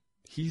 man.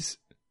 He's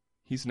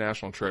a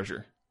national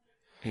treasure.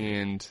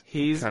 And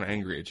he's kind of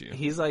angry at you.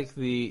 He's like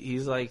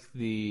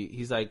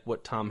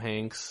what Tom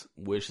Hanks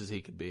wishes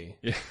he could be.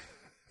 Yeah.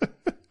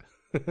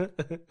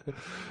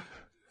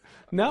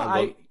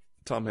 No,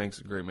 Tom Hanks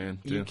is a great man,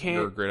 too.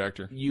 You're a great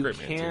actor. You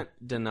can't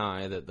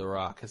deny that The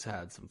Rock has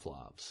had some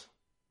flops.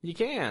 You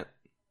can't.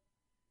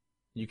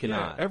 You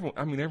cannot. Yeah,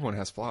 everyone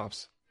has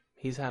flops.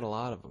 He's had a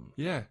lot of them.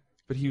 Yeah,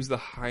 but he was the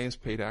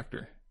highest paid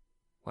actor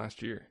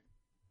last year.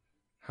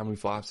 How many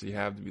flops did he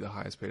have to be the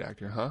highest paid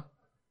actor, huh?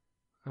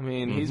 I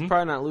mean, he's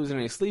probably not losing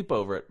any sleep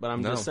over it, but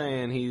I'm just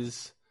saying He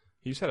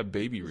just had a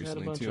baby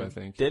recently, too, I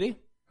think. Did he?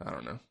 I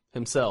don't know.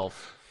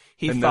 Himself.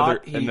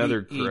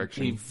 Another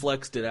correction. He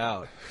flexed it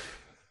out.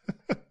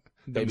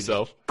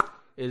 Himself?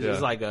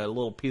 It's like a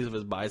little piece of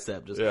his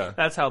bicep.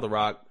 That's how The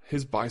Rock...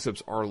 His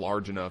biceps are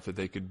large enough that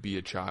they could be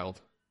a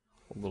child.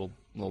 A little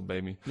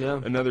baby. Yeah.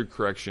 Another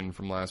correction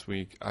from last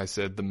week. I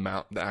said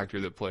the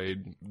actor that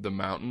played the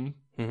Mountain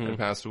had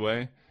passed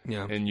away.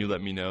 Yeah. And you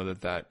let me know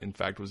that in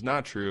fact was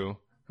not true.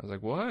 I was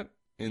like, what?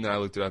 And then I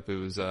looked it up. It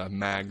was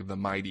Mag the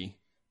Mighty,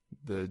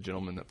 the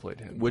gentleman that played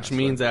him. Which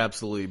means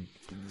absolutely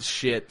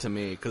shit to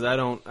me, because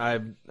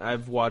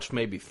I've watched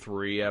maybe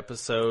 3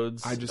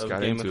 episodes of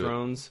Game of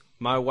Thrones.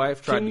 My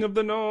wife tried King of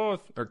the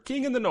North. I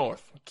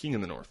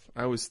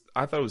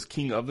thought it was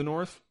King of the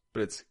North,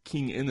 but it's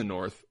King in the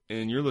North.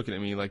 And you're looking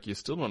at me like you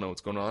still don't know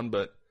what's going on,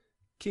 but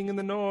King in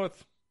the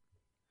North.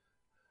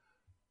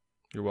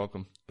 You're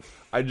welcome.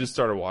 I just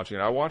started watching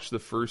it. I watched the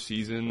first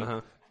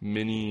season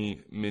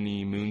many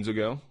moons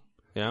ago.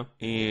 Yeah.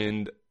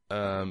 And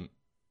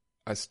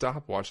I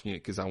stopped watching it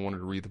because I wanted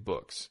to read the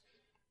books.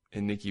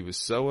 And Nikki was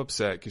so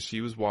upset because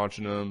she was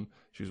watching them.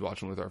 She was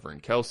watching with our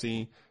friend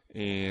Kelsey.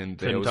 And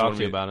they couldn't talk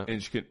to you about it.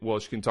 And she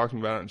couldn't talk to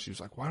me about it. And she was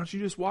like, why don't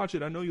you just watch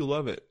it? I know you'll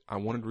love it. I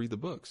wanted to read the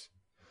books.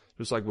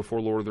 Just like before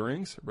Lord of the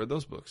Rings, I read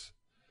those books.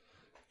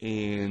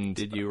 And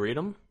did you read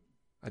them?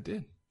 I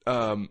did.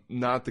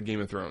 Not the Game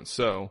of Thrones.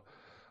 So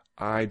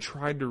I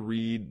tried to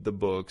read the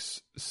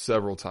books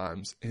several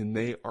times, and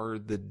they are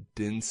the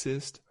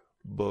densest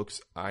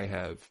books I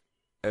have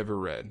ever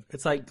read.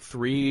 It's like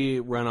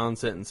 3 run-on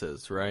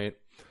sentences, right?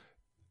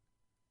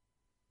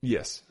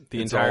 Yes.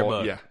 The entire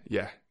book.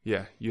 Yeah.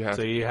 You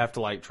have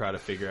to like try to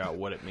figure out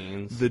what it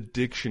means. The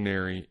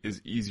dictionary is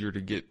easier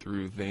to get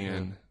through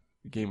than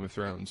Game of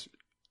Thrones.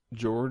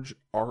 George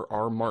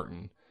R.R.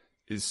 Martin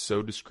is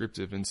so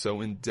descriptive and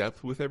so in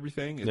depth with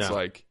everything. It's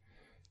like,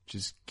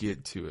 just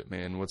get to it,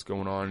 man. What's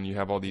going on? And you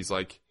have all these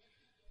like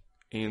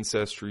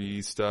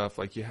ancestry stuff.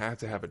 Like you have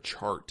to have a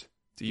chart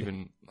to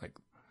even like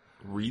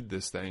read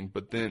this thing.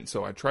 But then,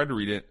 so I tried to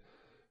read it.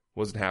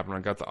 Wasn't happening.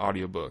 I got the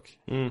audiobook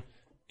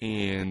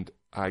and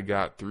I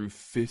got through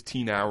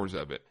 15 hours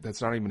of it.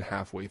 That's not even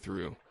halfway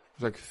through. It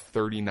was like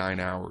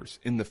 39 hours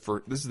in the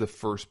first. This is the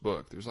first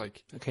book. There's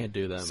like I can't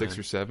do that. 6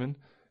 or 7.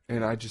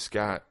 And I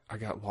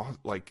got lost.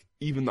 Like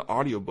even the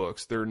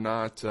audiobooks, they're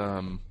not,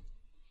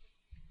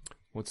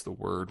 what's the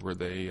word where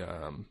they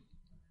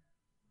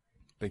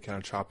kind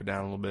of chop it down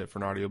a little bit for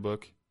an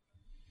audiobook?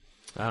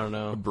 I don't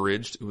know.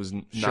 Abridged. It was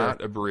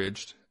not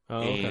abridged.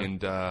 Oh, okay.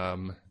 And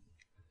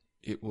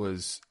it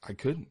was, I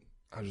couldn't.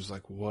 I was just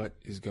like, what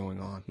is going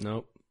on?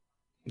 Nope.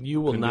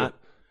 You will not.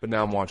 But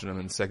now I'm watching them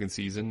in the second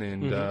season,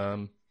 and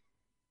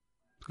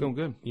it's going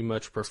good. You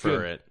much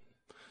prefer it.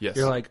 Yes.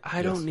 You're like,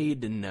 I don't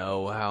need to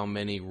know how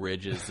many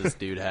ridges this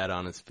dude had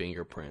on his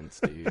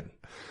fingerprints, dude.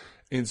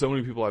 And so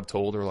many people I've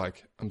told are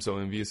like, I'm so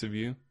envious of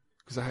you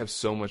because I have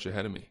so much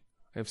ahead of me.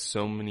 I have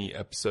so many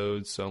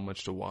episodes, so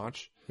much to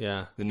watch.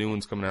 Yeah. The new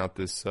one's coming out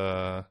this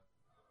July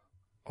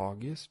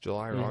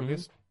or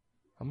August.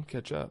 I'm going to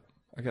catch up.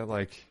 I got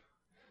like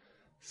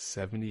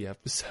 70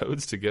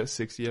 episodes to go,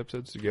 60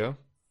 episodes to go.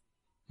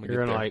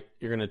 You're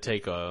gonna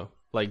take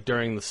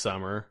during the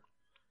summer.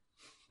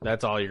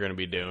 That's all you're gonna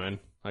be doing.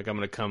 Like I'm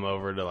gonna come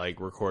over to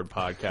like record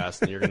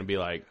podcasts, and you're gonna be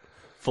like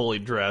fully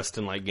dressed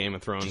in like Game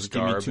of Thrones Just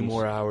garb. give me 2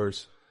 more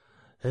hours.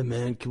 Hey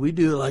man, can we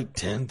do like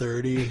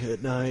 10:30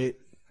 at night?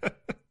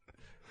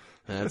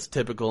 That's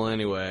typical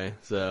anyway.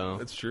 So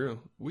that's true.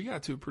 We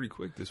got to it pretty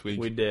quick this week.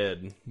 We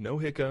did. No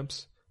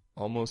hiccups.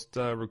 Almost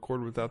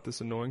recorded without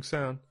this annoying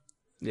sound.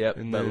 Yep,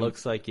 and but it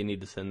looks like you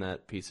need to send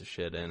that piece of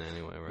shit in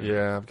anyway, right?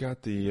 Yeah, I've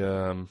got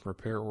the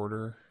repair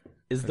order.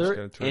 Is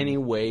there any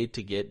way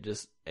to get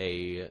just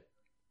say,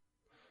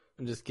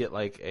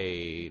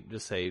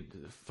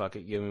 fuck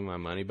it, give me my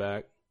money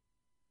back?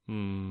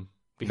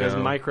 Because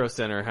Micro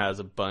Center has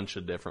a bunch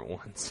of different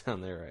ones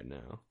down there right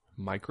now.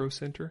 Micro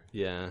Center?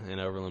 Yeah, in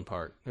Overland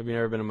Park. Have you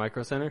ever been to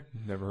Micro Center?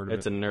 Never heard of it.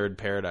 It's a nerd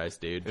paradise,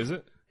 dude. Is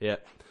it? Yeah.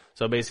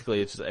 So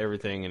basically, it's just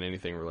everything and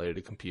anything related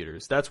to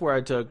computers. That's where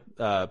I took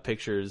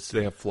pictures. Do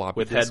they have floppy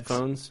with disks?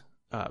 Headphones.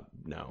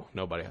 No,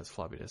 nobody has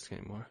floppy disks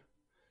anymore.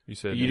 You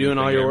said Are you doing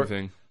all your work?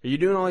 Are you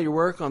doing all your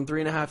work on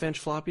 3.5-inch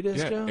floppy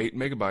disks? Yeah, Joe? 8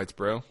 megabytes,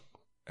 bro,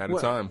 at a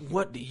time.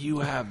 What do you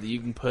have that you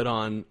can put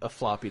on a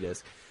floppy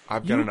disk?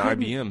 I've got an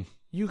IBM.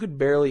 You could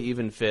barely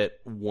even fit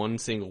one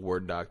single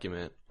Word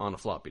document on a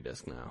floppy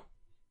disk now.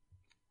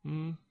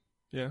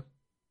 Yeah.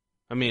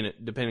 I mean,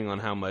 depending on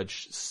how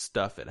much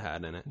stuff it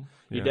had in it,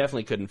 you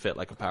definitely couldn't fit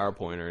like a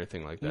PowerPoint or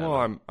anything like that.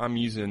 Well, I'm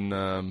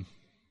using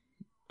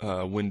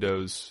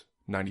Windows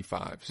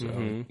 95,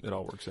 so it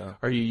all works out.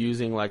 Are you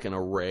using like an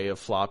array of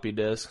floppy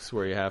disks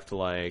where you have to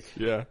like?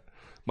 Yeah,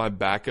 my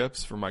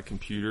backups for my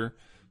computer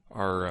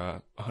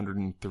are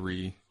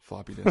 103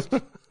 floppy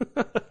disks.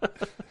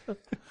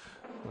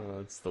 Oh,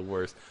 it's the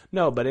worst.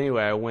 No, but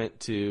anyway, I went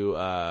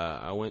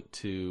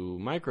to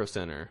Micro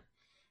Center.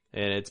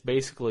 And it's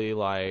basically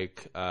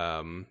like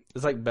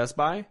it's like Best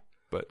Buy,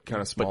 but kind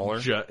of smaller.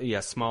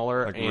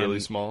 Smaller, like really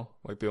small.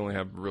 Like they only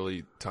have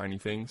really tiny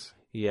things.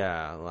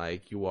 Yeah,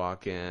 like you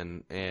walk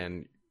in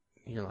and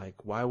you're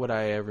like, why would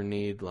I ever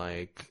need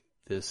like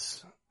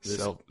this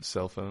cell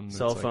phone?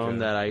 Cell phone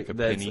like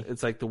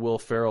it's like the Will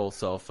Ferrell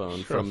cell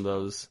phone from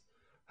those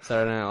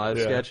Saturday Night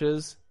Live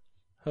sketches.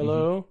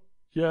 Hello,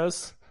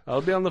 yes, I'll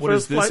be on the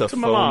first flight to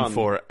Milan. What is this, a phone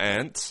for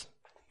ants?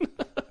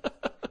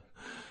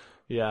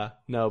 Yeah,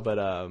 no, but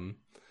I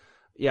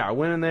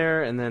went in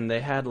there and then they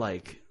had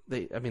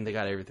they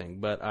got everything,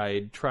 but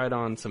I tried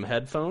on some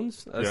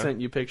headphones. I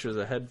sent you pictures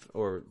of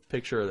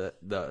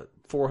the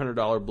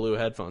 $400 Blue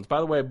headphones.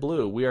 By the way,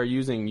 Blue, we are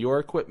using your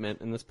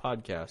equipment in this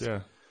podcast. Yeah.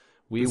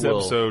 This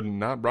episode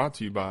not brought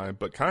to you by,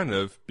 but kind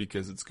of,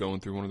 because it's going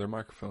through one of their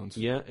microphones.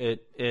 Yeah,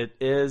 it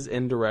is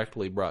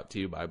indirectly brought to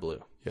you by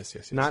Blue.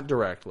 Yes. Not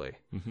directly.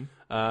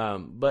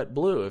 But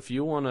Blue, if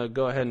you want to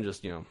go ahead and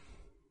just,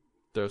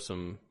 throw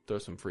some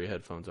free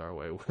headphones our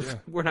way.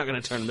 We're not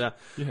going to turn them down.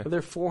 Yeah. But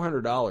they're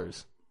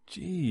 $400.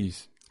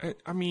 Jeez.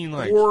 I mean,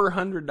 like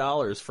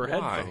 $400 for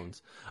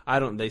headphones.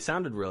 They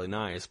sounded really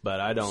nice, but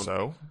I don't.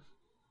 So,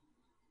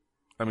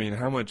 I mean,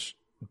 how much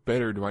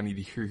better do I need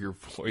to hear your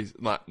voice?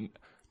 Not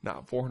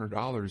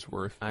 $400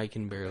 worth. I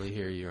can barely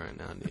hear you right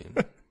now, Dean.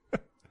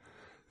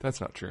 That's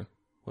not true.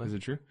 What? Is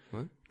it true?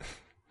 What?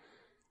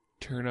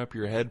 Turn up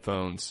your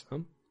headphones.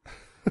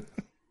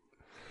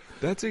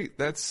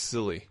 That's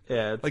silly.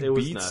 Yeah, like it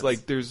was Beats. nuts.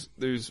 Like there's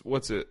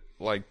what's it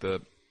like,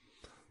 the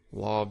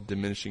law of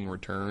diminishing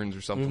returns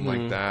or something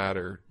like that,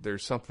 or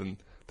there's something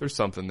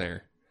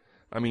there.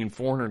 I mean,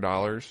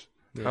 $400.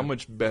 Yeah. How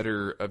much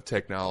better of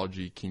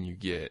technology can you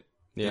get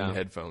in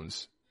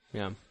headphones?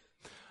 Yeah,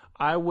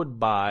 I would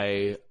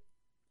buy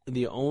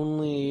the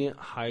only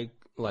high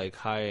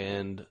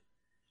end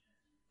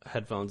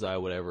headphones I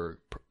would ever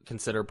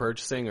consider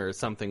purchasing or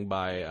something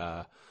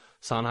by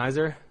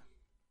Sennheiser.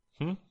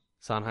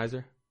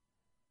 Sennheiser?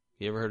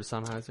 You ever heard of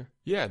Sennheiser?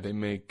 Yeah, they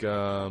make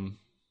like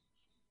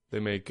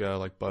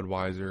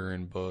Budweiser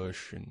and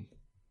Busch and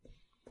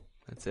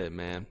that's it,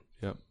 man.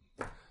 Yep.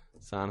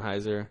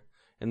 Sennheiser,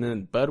 and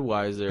then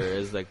Budweiser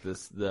is like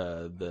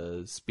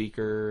the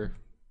speaker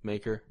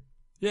maker.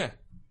 Yeah.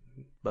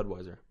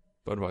 Budweiser.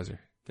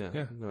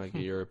 Yeah. Like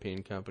a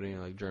European company,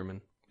 like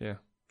German. Yeah.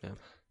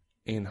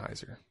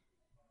 Anheuser.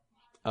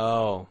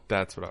 Oh,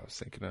 that's what I was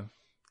thinking of.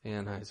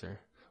 Anheuser.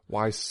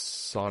 Why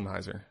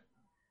Sennheiser?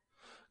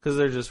 Because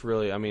they're just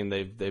really, I mean,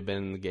 they've been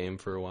in the game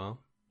for a while.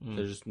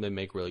 They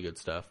make really good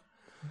stuff.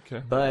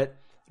 Okay. But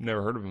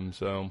never heard of them,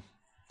 so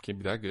can't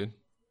be that good.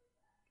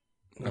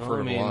 I've heard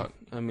of a lot.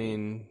 I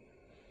mean,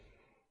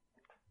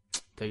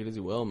 take it as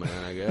you will,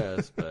 man, I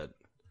guess. But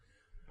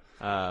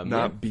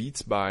not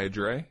Beats by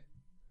Dre?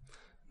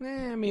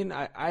 I mean,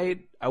 I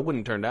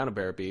wouldn't turn down a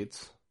pair of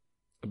Beats.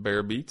 A pair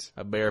of Beats?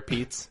 A pair of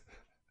Beats.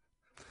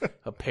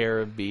 A pair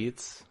of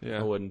Beats. Yeah.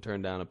 I wouldn't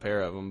turn down a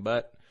pair of them,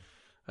 but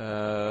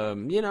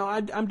I'm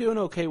doing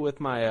okay with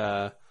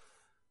my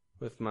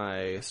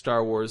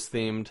Star Wars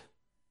themed.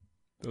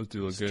 Those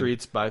do look good.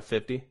 Streets by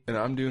 50. And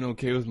I'm doing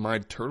okay with my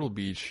Turtle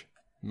Beach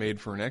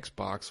made for an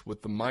Xbox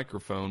with the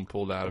microphone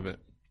pulled out of it.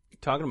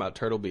 Talking about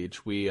Turtle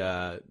Beach, we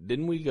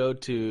didn't we go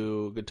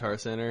to Guitar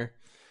Center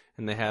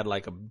and they had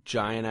like a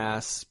giant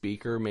ass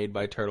speaker made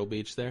by Turtle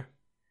Beach there?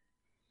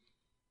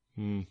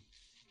 I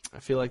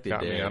feel like they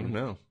did. I don't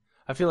know.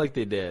 I feel like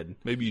they did.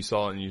 Maybe you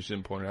saw it and you just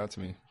didn't point it out to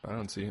me. I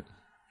don't see it.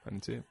 I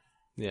didn't see it.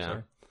 Yeah.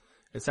 Sorry.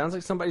 It sounds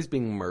like somebody's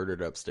being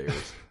murdered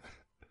upstairs.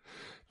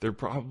 They're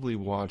probably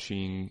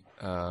watching.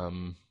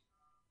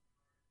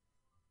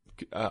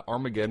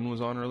 Armageddon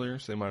was on earlier,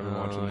 so they might have been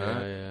watching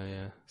that.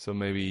 Yeah. So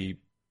maybe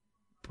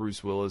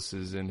Bruce Willis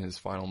is in his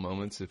final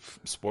moments. If,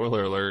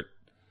 spoiler alert,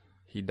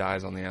 he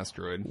dies on the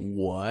asteroid.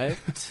 What?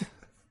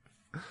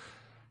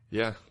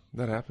 Yeah,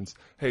 that happens.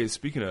 Hey,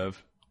 speaking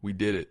of, we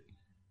did it.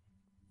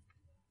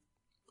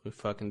 We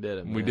fucking did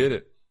it, man. We did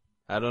it.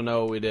 I don't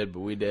know what we did, but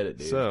we did it,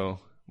 dude. So,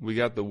 we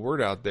got the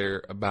word out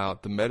there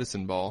about the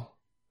medicine ball.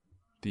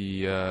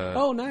 The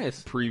oh,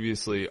 nice.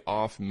 Previously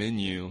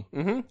off-menu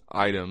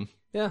item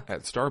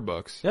at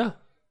Starbucks. Yeah.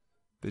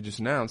 They just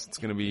announced it's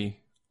going to be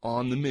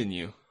on the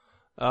menu.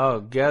 Oh,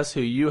 guess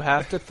who you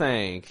have to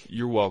thank?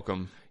 You're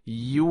welcome.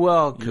 You're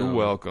welcome. You're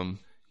welcome.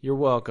 You're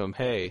welcome.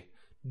 Hey,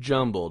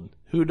 Jumbled.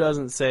 Who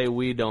doesn't say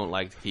we don't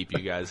like to keep you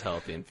guys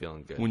healthy and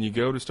feeling good? When you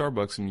go to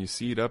Starbucks and you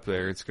see it up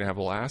there, it's going to have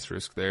a little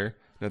asterisk there.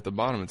 And at the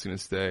bottom, it's going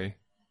to say,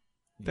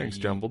 thanks,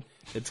 Jumbled.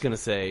 It's going to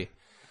say,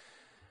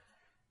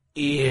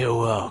 you're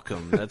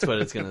welcome. That's what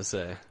it's going to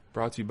say.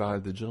 Brought to you by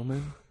the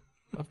gentlemen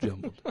of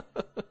Jumbled.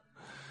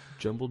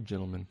 Jumbled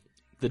gentlemen.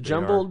 The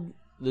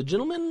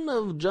gentlemen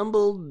of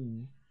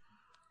jumbled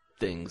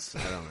things.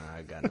 I don't know.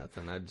 I got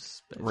nothing. I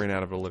just ran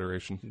out of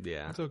alliteration.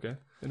 Yeah. It's okay.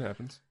 It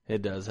happens.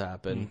 It does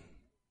happen.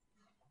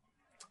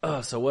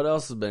 So what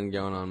else has been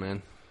going on,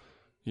 man?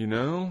 You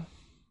know,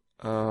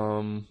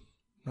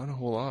 not a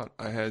whole lot.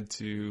 I had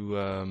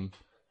to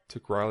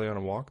took Riley on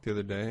a walk the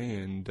other day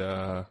and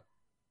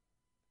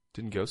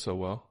didn't go so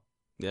well.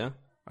 Yeah?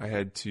 I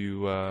had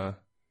to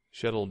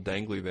she had a little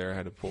dangly there I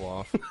had to pull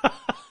off.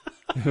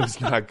 It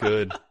was not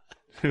good.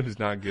 It was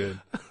not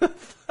good.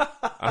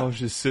 I was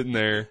just sitting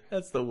there.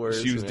 That's the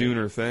worst. She was doing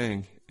her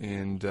thing,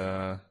 and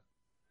I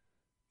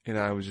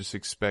was just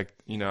I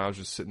was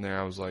just sitting there.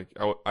 I was like,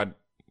 I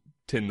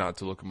tend not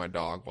to look at my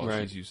dog while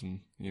she's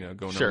using,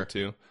 going over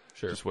to.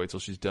 Sure. Just wait till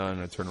she's done,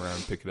 and I turn around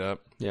and pick it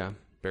up. Yeah.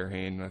 Bare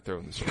hand, and I throw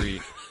it in the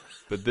street.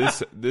 But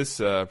this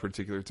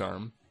particular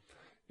time,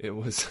 it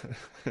was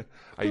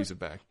I use it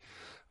back.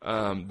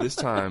 This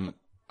time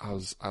I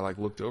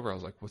looked over. I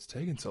was like, what's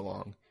taking so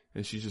long?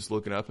 And she's just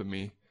looking up at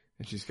me,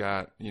 and she's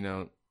got,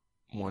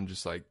 one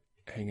just like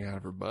hanging out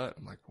of her butt.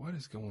 I'm like, what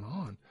is going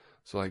on?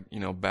 So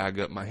bag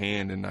up my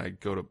hand, and I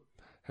go to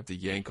have to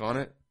yank on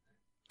it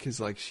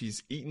because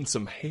she's eating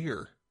some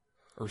hair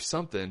or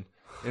something,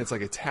 and it's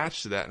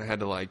attached to that, and I had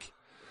to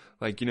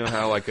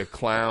how a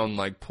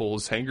clown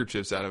pulls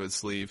handkerchiefs out of its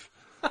sleeve.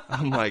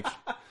 I'm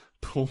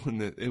pulling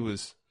it. It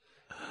was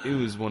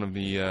one of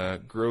the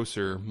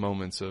grosser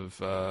moments of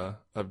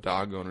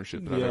dog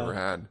ownership that I've ever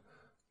had.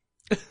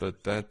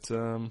 But that,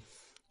 and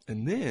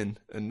then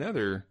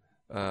another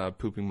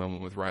pooping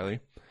moment with Riley.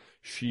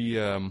 She,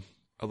 I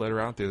let her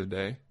out the other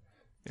day,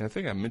 and I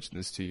think I mentioned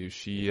this to you.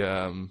 She,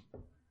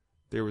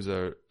 there was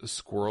a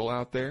squirrel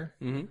out there,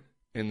 and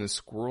the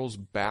squirrel's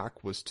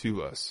back was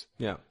to us.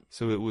 Yeah.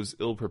 So it was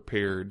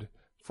ill-prepared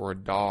for a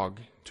dog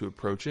to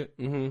approach it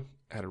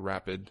at a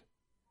rapid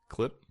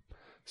clip.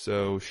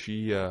 So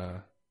she,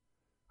 I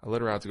let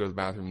her out to go to the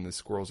bathroom, and the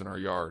squirrel's in our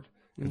yard.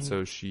 And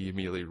so she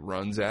immediately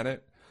runs at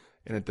it.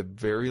 And at the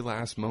very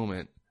last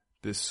moment,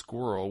 this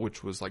squirrel,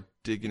 which was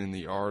digging in the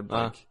yard,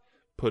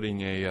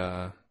 putting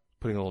a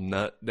little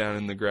nut down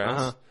in the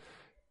grass,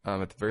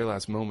 at the very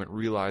last moment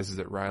realizes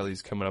that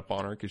Riley's coming up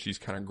on her because she's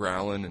kind of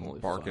growling and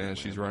barking as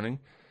she's running.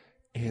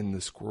 And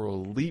the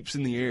squirrel leaps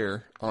in the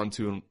air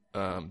onto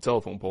a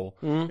telephone pole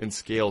and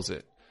scales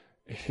it.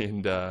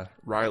 And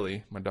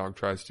Riley, my dog,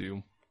 tries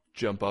to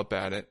jump up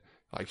at it.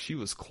 She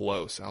was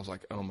close. I was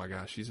like, oh my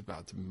gosh, she's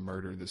about to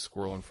murder this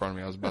squirrel in front of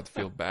me. I was about to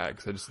feel bad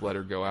because I just let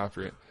her go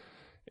after it.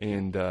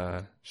 And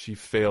she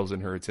fails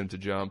in her attempt to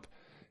jump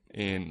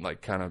and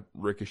kind of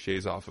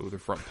ricochets off it with her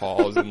front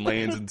paws and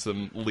lands in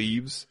some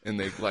leaves, and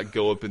they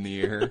go up in the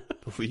air.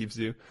 The leaves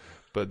do.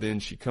 But then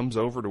she comes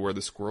over to where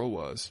the squirrel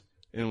was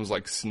and was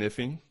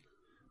sniffing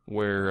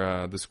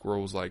where the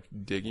squirrel was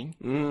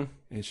digging.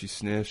 And she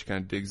sniffs, she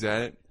kind of digs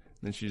at it.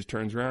 And then she just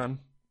turns around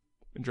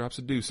and drops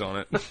a deuce on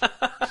it.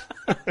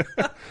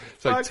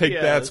 It's take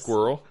that,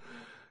 squirrel.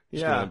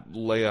 Just gonna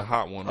lay a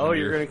hot one. Oh,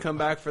 you're gonna come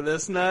back for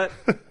this nut?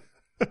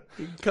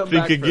 Come Think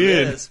back again.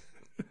 For this.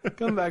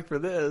 Come back for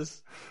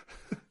this.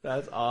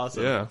 That's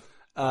awesome. Yeah.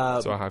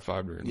 So I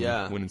high-fived her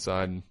and went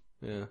inside and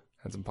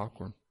had some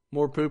popcorn.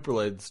 More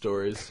poop-related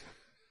stories.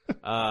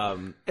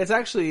 It's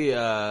actually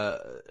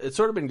it's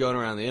sort of been going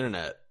around the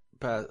internet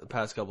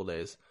past couple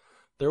days.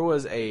 There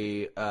was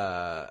it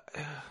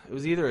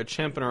was either a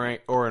chimp or an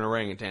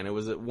orangutan. It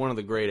was one of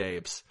the great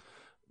apes.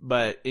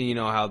 But you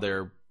know how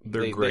they're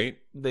great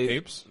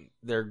apes?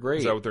 They're great.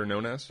 Is that what they're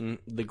known as?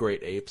 The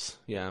great apes.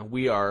 Yeah.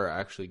 We are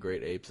actually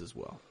great apes as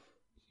well.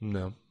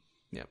 No.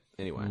 Yeah.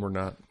 Anyway. We're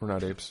not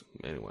apes.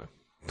 Anyway.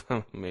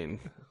 I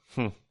mean,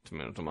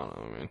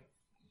 tomato. I mean.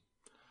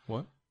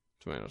 What?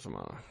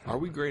 Tomato. Are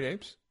we great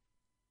apes?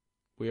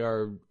 We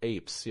are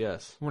apes,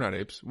 yes. We're not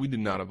apes. We did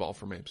not evolve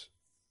from apes.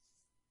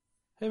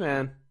 Hey,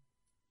 man.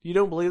 You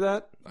don't believe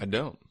that? I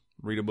don't.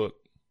 Read a book.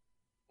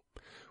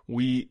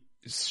 We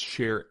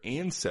share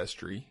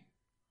ancestry,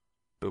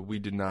 but we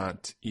did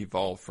not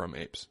evolve from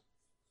apes.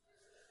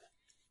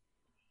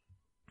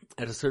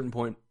 at a certain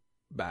point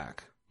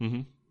back,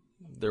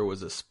 there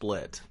was a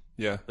split.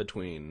 Yeah.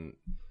 Between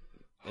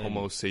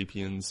Homo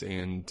sapiens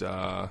and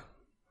the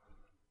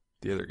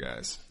other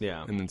guys.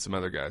 Yeah. And then some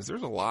other guys.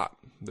 There's a lot.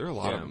 There are a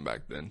lot of them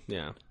back then.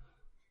 Yeah.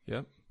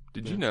 Yep.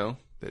 Did you know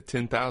that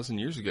 10,000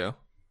 years ago,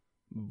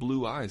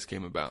 blue eyes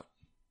came about?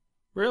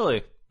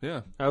 Really?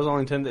 Yeah. That was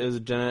only 10. It was a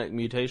genetic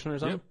mutation or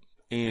something?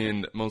 Yep.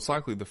 And most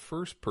likely the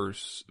first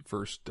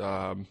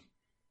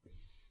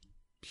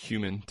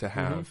human to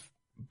have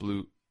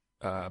blue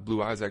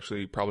eyes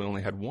actually probably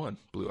only had one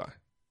blue eye.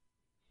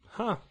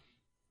 Huh.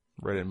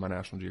 Read it in my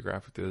National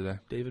Geographic the other day.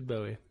 David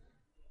Bowie.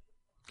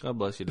 God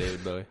bless you,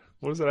 David Bowie.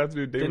 What does that have to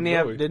do with David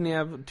Bowie? Didn't he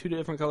have 2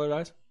 different colored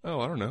eyes?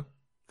 Oh, I don't know.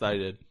 Thought he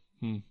did.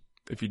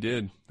 If you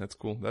did, that's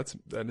cool. That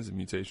is a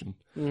mutation.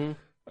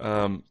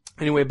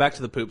 Anyway, back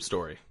to the poop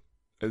story.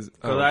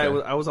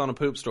 I was on a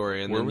poop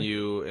story, and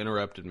you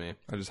interrupted me.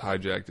 I just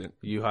hijacked it.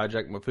 You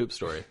hijacked my poop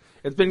story.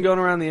 It's been going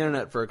around the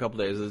internet for a couple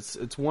days.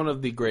 It's one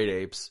of the great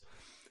apes.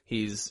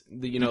 Did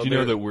you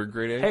know that we're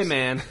great apes? Hey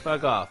man,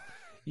 fuck off.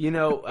 Do you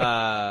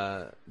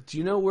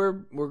know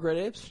we're great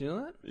apes? Do you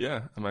know that?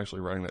 Yeah, I'm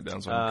actually writing that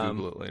down so I can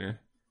Google it later.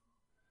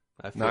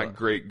 Not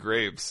great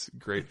grapes,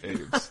 great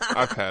apes.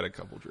 I've had a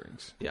couple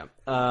drinks. Yeah.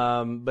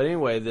 But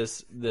anyway,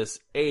 this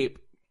ape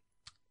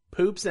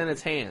poops in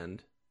its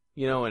hand,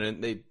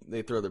 and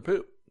they throw their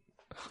poop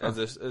as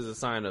a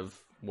sign of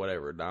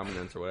whatever,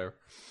 dominance or whatever.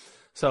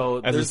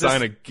 So as a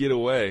sign of get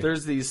away.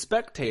 There's these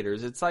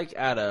spectators. It's like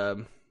at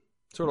a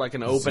sort of like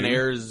an open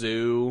air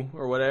zoo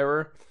or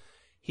whatever.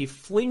 He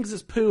flings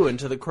his poo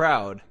into the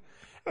crowd,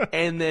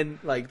 and then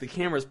like the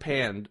camera's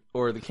panned,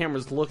 or the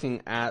camera's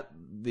looking at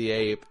the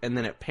ape, and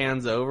then it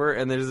pans over,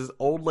 and there's this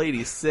old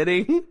lady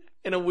sitting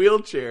in a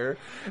wheelchair,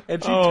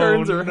 and she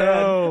turns her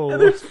head, and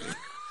there's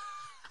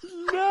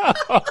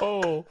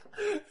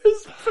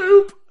there's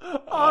poop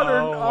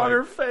on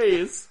her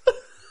face.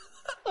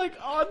 Like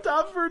on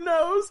top of her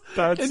nose.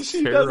 That's and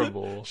she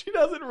terrible. She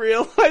doesn't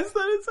realize that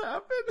it's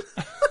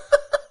happened.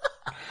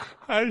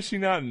 How does she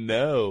not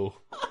know?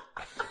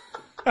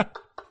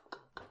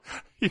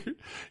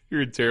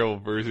 You're a terrible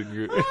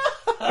person.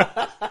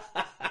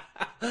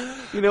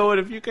 You know what?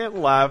 If you can't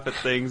laugh at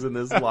things in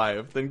this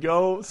life, then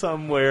go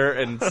somewhere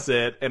and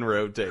sit and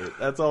rotate.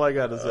 That's all I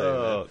got to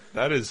say.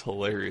 That is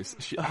hilarious.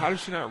 How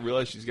does she not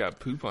realize she's got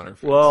poop on her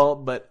face? Well,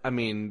 but I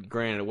mean,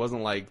 granted, it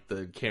wasn't like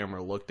the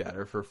camera looked at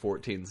her for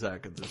 14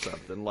 seconds or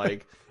something.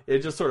 Like, it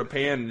just sort of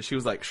panned, and she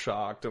was like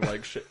shocked, and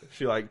like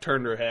she like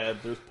turned her head.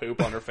 There's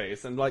poop on her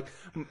face, and like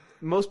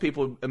most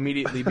people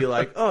immediately be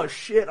like, "Oh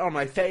shit, on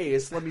my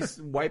face! Let me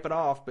wipe it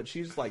off." But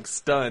she's like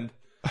stunned.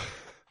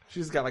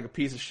 She's got like a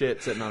piece of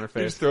shit sitting on her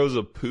face. She just throws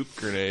a poop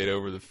grenade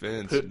over the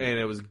fence. And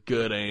it was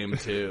good aim,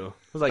 too.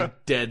 It was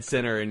like dead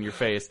center in your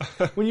face.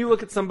 When you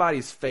look at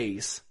somebody's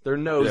face, their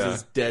nose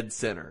is dead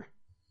center.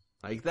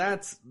 Like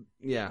that's,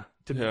 to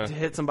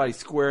hit somebody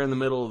square in the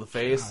middle of the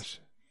face. Gosh.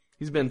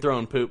 He's been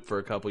throwing poop for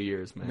a couple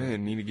years, man.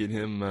 Man, need to get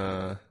him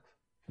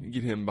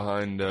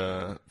behind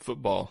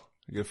football.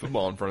 Get a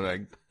football in front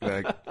of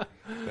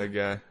that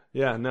guy.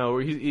 Yeah, no,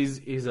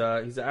 he's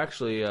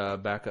actually a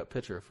backup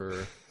pitcher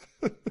for...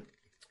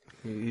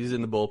 He's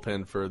in the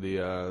bullpen for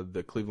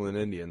the Cleveland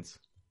Indians.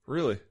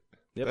 Really?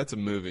 Yep. That's a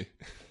movie.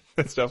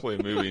 That's definitely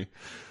a movie.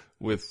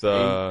 With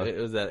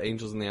was that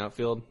Angels in the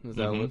Outfield? Is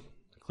that what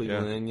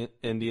Cleveland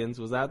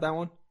Indians? Was that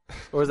one?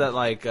 Or was that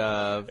like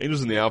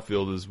Angels in the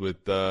Outfield is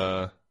with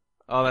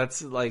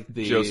that's like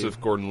the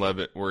Joseph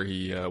Gordon-Levitt, where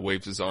he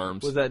waves his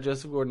arms. Was that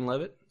Joseph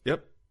Gordon-Levitt?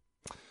 Yep.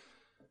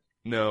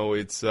 No,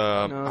 it's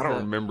I don't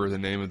remember the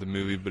name of the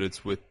movie, but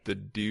it's with the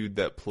dude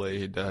that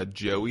played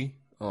Joey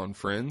on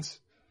Friends.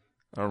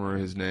 I don't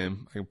remember his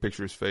name. I can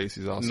picture his face.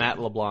 He's also Matt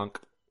LeBlanc.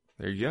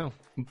 There you go.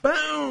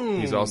 Boom!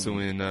 He's also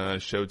in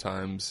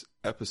Showtime's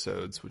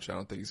episodes, which I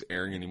don't think is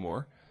airing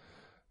anymore.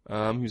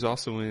 He's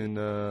also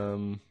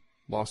in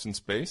Lost in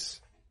Space.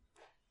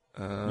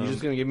 You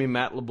just gonna give me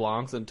Matt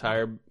LeBlanc's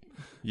entire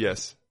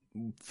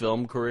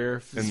film career,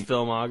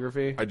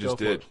 filmography? I just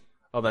did.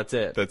 Oh, that's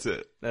it. That's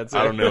it. I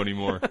don't know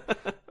anymore.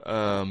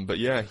 But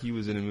yeah, he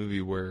was in a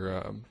movie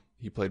where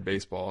he played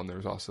baseball, and there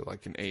was also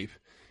like an ape,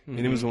 and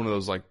it was one of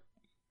those like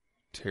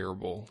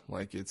terrible,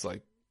 like it's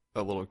like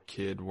a little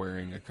kid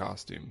wearing a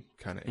costume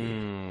kind of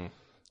ape.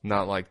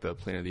 Not like the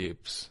Planet of the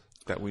Apes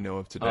that we know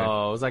of today.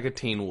 Oh, it was like a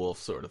Teen Wolf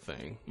sort of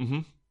thing. Mm-hmm.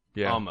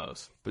 Yeah,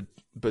 almost.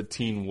 But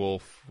Teen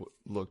Wolf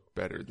looked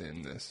better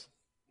than this.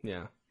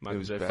 Yeah,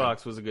 Michael J.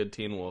 Fox was a good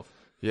Teen Wolf.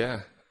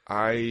 Yeah,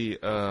 I've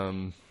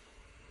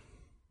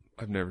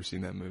never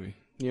seen that movie.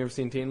 You ever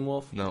seen Teen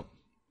Wolf? No,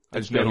 I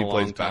just know he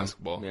plays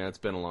basketball. Yeah, it's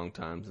been a long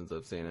time since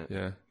I've seen it.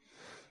 Yeah,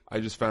 I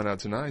just found out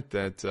tonight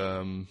that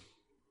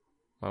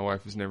my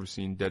wife has never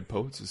seen Dead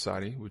Poets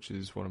Society, which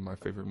is one of my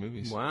favorite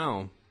movies.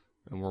 Wow.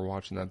 And we're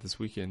watching that this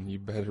weekend. You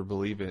better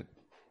believe it.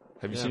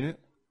 Have you seen it?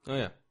 Oh,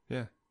 yeah.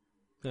 Yeah.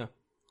 Yeah.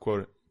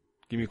 Quote it.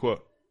 Give me a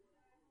quote.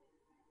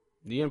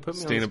 You going to put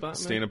me on the spot, man?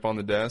 Stand up on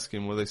the desk,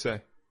 and what do they say?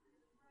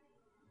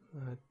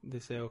 They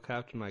say, "Oh,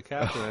 Captain, my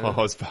Captain."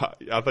 I thought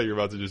you were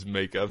about to just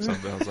make up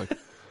something. I was like,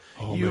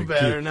 Oh, you man,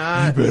 better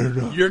not. You better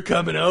not. You're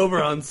coming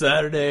over on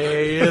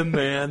Saturday AM,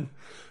 man.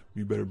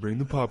 You better bring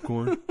the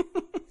popcorn.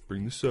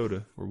 Bring the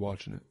soda. We're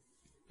watching it.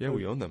 Yeah,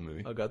 we own that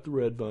movie. I got the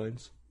red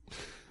vines.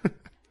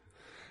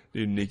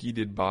 Dude, Nikki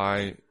did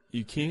buy.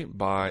 You can't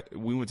buy.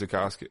 We went to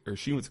Costco, or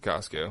she went to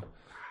Costco,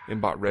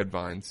 and bought red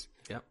vines.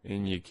 Yep.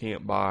 And you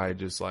can't buy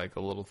just like a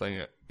little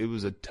thing. It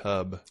was a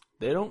tub.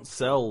 They don't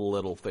sell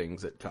little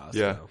things at Costco.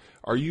 Yeah.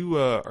 Are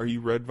you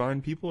red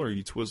vine people or are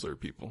you Twizzler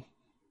people?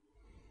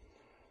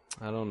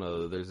 I don't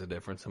know that there's a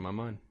difference in my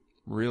mind.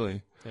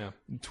 Really? Yeah.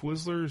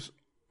 Twizzlers,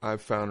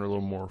 I've found, are a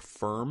little more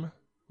firm,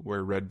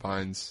 where red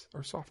vines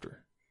are softer.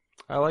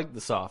 I like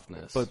the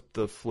softness. But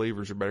the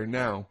flavors are better.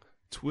 Now,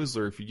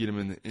 Twizzler, if you get them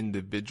in the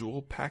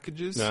individual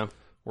packages,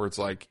 where it's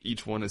like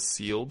each one is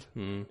sealed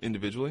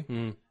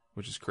individually,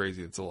 which is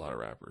crazy. It's a lot of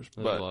wrappers.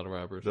 There's a lot of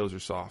wrappers. Those are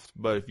soft.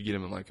 But if you get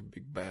them in like a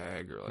big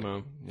bag or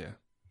like, yeah.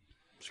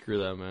 Screw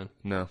that, man.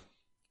 No.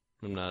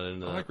 I'm not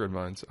into that. I like red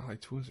vines. I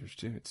like Twizzlers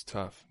too. It's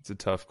tough. It's a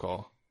tough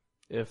call.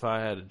 If I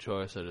had a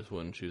choice, I just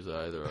wouldn't choose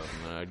either of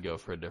them, and I'd go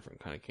for a different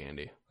kind of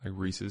candy. Like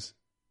Reese's?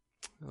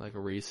 Like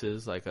a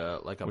Reese's, like a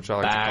Which bag, I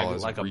like to call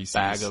as like Reese's. a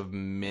bag of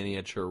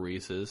miniature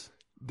Reese's.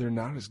 They're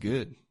not as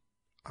good,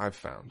 I've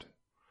found.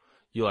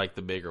 You like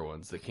the bigger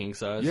ones, the king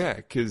size? Yeah,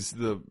 because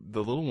the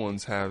little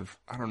ones have,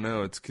 I don't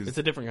know, it's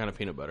a different kind of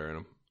peanut butter in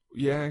them.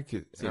 Yeah, I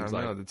don't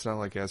know, it's not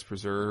like as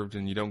preserved,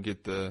 and you don't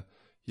get the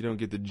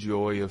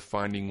joy of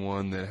finding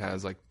one that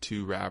has like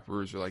 2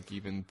 wrappers or like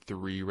even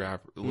 3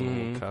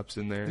 little cups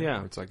in there.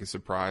 Yeah, it's like a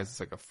surprise. It's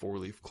like a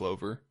 4-leaf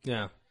clover.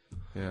 Yeah,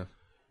 yeah.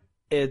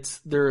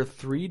 There are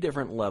 3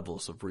 different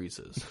levels of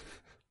Reese's.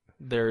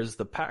 There's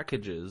the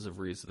packages of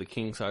Reese's, the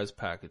king size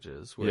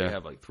packages, where you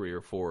have like 3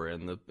 or 4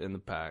 in the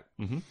pack.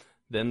 Mm-hmm.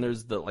 Then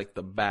there's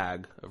the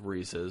bag of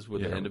Reese's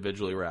with the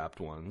individually wrapped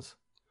ones.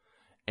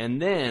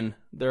 And then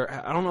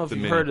I don't know if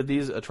you've heard of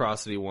these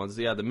atrocity ones.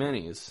 Yeah, the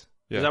minis.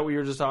 Yeah. Is that what you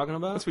were just talking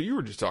about? That's what you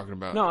were just talking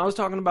about. No, I was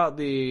talking about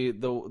the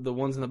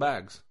ones in the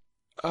bags.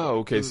 Oh,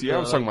 okay. See, I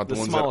was talking about the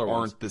ones that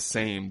aren't the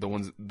same. The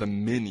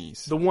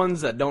minis. The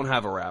ones that don't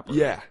have a wrapper.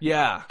 Yeah.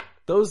 Yeah.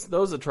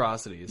 Those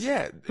atrocities.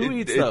 Yeah. Who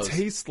eats those? It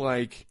tastes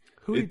like...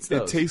 Who eats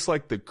those? It tastes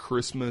like the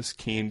Christmas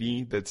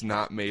candy that's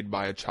not made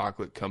by a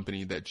chocolate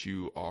company that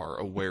you are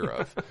aware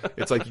of.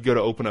 It's like you go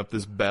to open up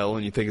this Bell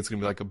and you think it's going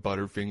to be like a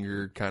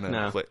Butterfinger kind of...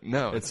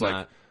 No, it's like,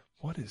 not.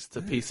 What is this? It's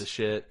a piece of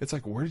shit. It's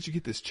like, where did you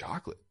get this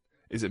chocolate?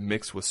 Is it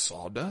mixed with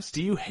sawdust?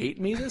 Do you hate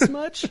me this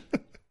much?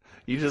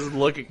 You just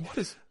look at...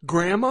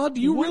 Grandma,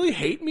 do you really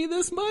hate me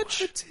this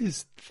much? What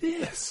is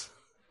this?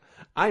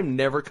 I'm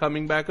never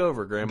coming back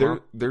over, Grandma.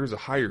 There's a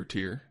higher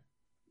tier.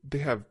 They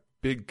have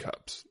big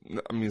cups.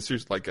 I mean,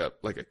 seriously,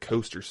 like a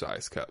coaster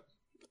size cup.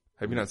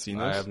 Have you not seen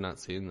those? I have not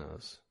seen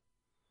those.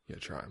 Yeah,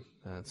 try them.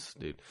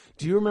 Dude.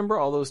 Do you remember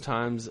all those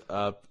times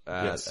up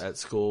at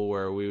school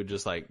where we would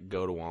just like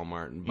go to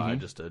Walmart and buy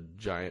just a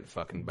giant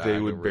fucking bag? They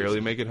would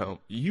barely make it home.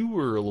 You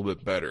were a little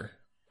bit better.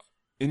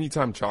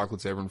 Anytime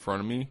chocolate's ever in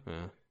front of me,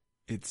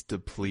 it's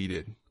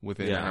depleted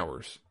within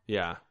hours.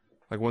 Yeah.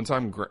 Like one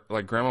time,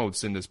 Grandma would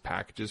send us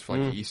packages for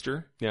like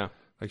Easter. Yeah.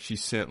 Like she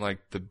sent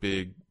like the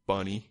big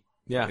bunny.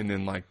 Yeah. And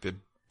then like the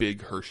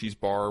big Hershey's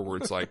bar where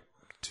it's like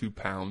 2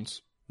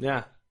 pounds.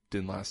 Yeah.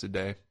 Didn't last a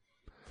day.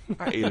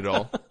 I ate it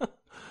all.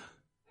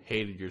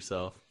 Hated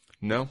yourself.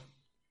 No.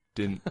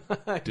 Did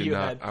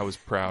not. I was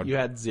proud. You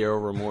had zero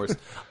remorse.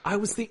 I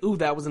was thinking,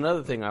 that was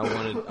another thing I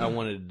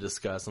wanted to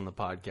discuss on the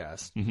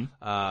podcast.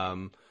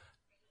 Mm-hmm.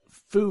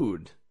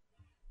 Food.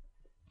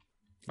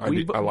 I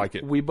like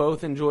it. We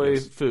both enjoy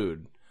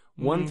food.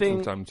 One thing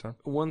from time to time.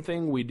 One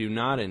thing we do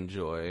not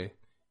enjoy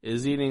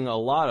is eating a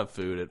lot of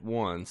food at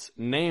once,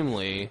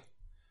 namely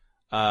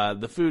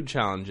the food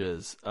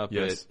challenges up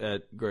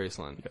at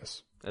Graceland.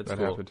 Yes, that's that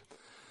cool.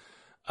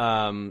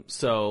 happened.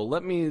 So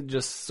let me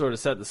just sort of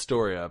set the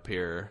story up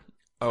here.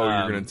 Oh,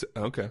 you're gonna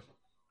okay.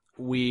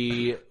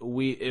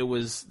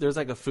 There's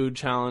like a food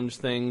challenge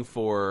thing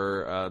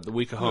for the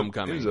week of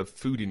homecoming. It was a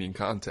food eating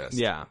contest.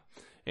 Yeah.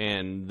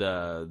 And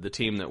the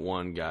team that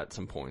won got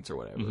some points or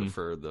whatever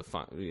for the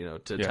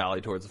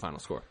tally towards the final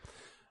score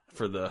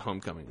for the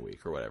homecoming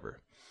week or whatever.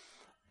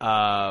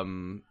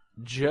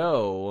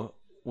 Joe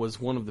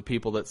was one of the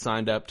people that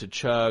signed up to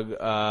chug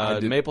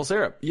maple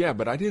syrup. Yeah,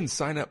 but I didn't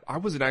sign up. I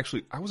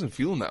wasn't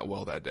feeling that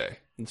well that day.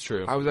 It's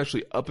true. I was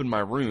actually up in my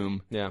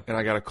room. Yeah. And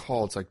I got a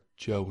call. It's like,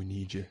 Joe, we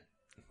need you.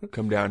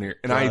 Come down here.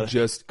 And I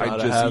just eaten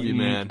some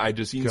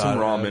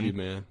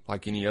ramen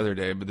like any other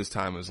day, but this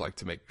time it was like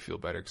to make me feel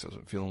better because I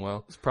wasn't feeling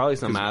well. It's probably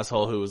some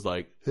asshole who was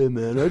like, "Hey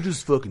man, I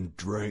just fucking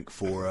drank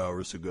 4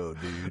 hours ago,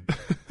 dude."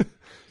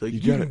 Like, you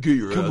can get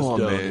your ass down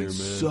here, man.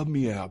 Sub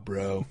me out,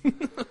 bro.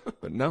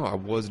 But no, I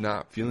was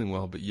not feeling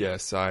well. But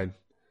yes, I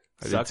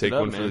did take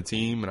one for the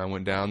team, and I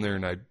went down there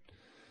and I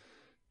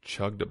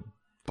chugged a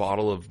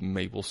bottle of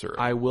maple syrup.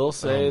 I will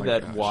say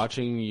that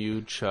watching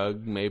you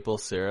chug maple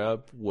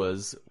syrup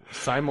was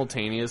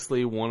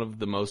simultaneously one of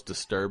the most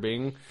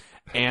disturbing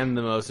and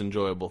the most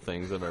enjoyable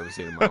things I've ever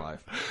seen in my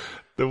life.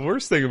 The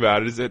worst thing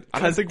about it is that I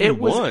don't think we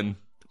won.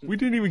 We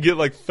didn't even get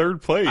like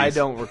third place. I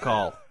don't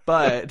recall.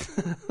 But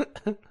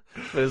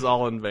It was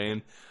all in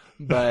vain.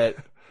 But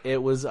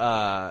it was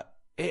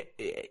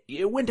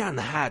it went down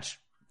the hatch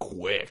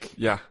quick.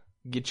 Yeah.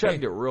 You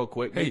chugged it real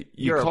quick. Hey,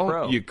 you're a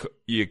pro.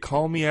 You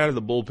call me out of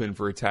the bullpen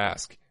for a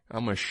task.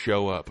 I'm going to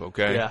show up,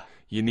 okay? Yeah.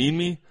 You need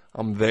me,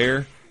 I'm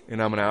there,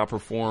 and I'm going to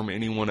outperform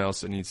anyone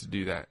else that needs to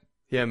do that.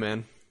 Yeah,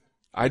 man.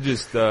 I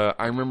just, I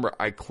remember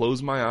I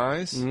closed my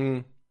eyes,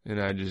 and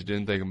I just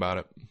didn't think about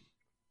it.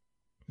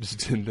 Just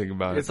didn't think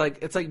about it.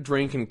 It's like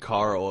drinking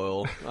car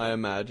oil, I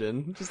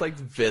imagine. Just like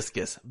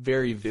viscous.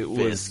 Very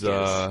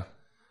viscous.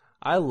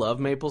 I love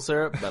maple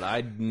syrup, but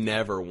I'd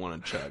never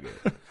want to chug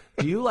it.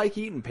 Do you like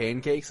eating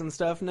pancakes and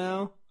stuff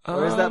now?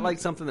 Or is that like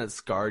something that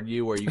scarred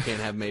you where you can't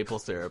have maple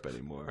syrup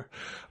anymore?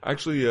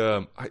 Actually,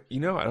 I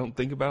don't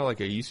think about it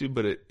like I used to,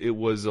 but it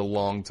was a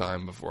long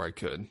time before I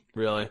could.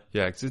 Really?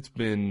 Yeah, because it's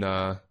been,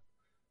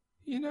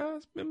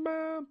 it's been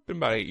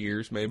about 8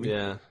 years maybe.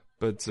 Yeah.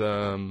 But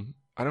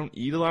I don't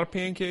eat a lot of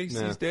pancakes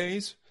these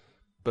days.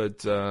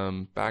 But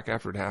back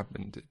after it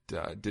happened,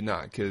 it did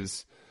not.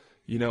 Because,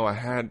 I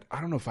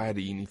don't know if I had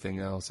to eat anything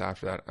else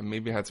after that. I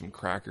maybe had some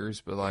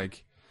crackers, but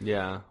like...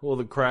 Yeah. Well,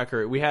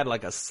 we had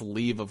like a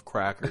sleeve of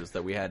crackers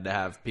that we had to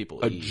have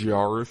people eat. A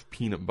jar of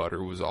peanut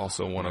butter was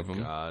also one of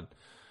them. God.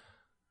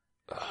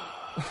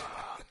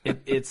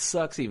 It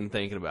sucks even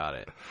thinking about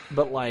it.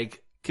 But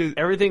like,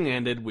 everything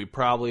ended. We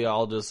probably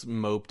all just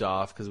moped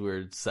off because we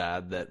were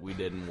sad that we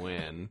didn't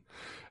win.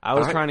 I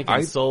was trying to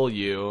console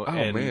you,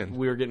 and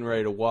we were getting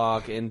ready to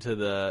walk into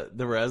the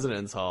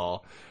residence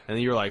hall,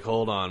 and you were like,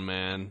 hold on,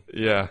 man.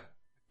 Yeah.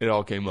 It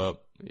all came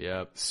up.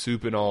 Yep.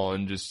 Soup and all,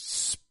 and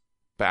just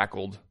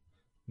spackled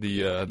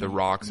the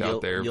rocks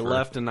out there. You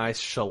left a nice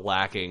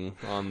shellacking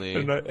on the...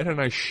 And a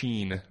nice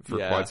sheen for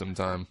quite some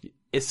time.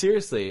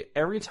 Seriously,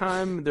 every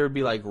time there would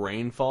be like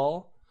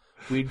rainfall,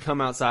 we'd come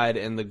outside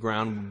and the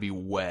ground would be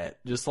wet.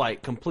 Just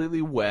like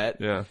completely wet.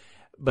 Yeah.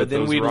 But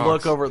then we'd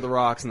look over at the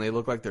rocks and they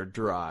look like they're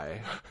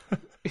dry.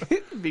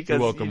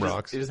 Because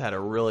rocks. It just had a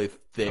really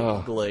thick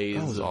glaze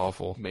that was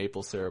awful.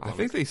 Maple syrup. I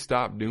think they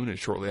stopped doing it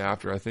shortly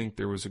after. I think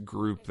there was a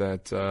group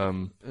that...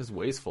 it was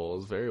wasteful. It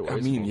was very wasteful.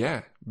 I mean,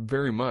 yeah,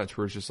 very much.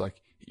 Where it's just like,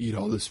 eat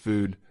all this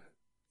food.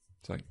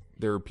 It's like,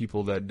 there are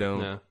people that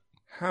don't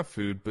have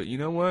food, but you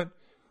know what?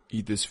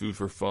 Eat this food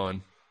for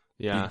fun.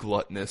 Yeah. Be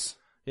gluttonous.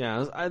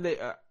 Yeah.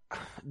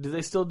 Do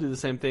they still do the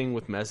same thing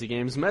with Messy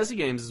Games? Messy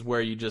Games is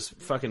where you just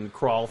fucking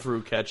crawl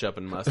through ketchup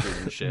and mustard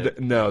and shit.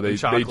 No, they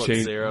changed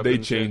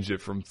shit.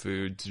 it from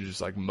food to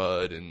just like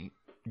mud and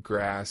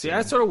grass. See,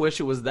 I sort of wish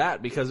it was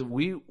that because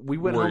we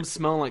went home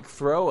smelling like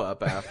throw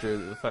up after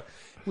the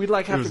we'd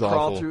like have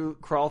to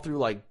crawl through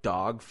like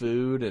dog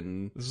food,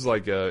 and this is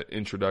like a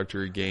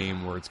introductory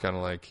game where it's kind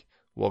of like,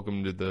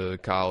 welcome to the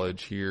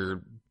college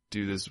here.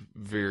 Do this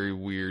very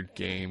weird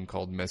game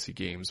called Messy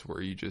Games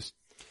where you just...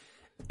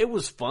 It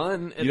was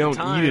fun at You don't the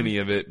time. eat any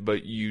of it,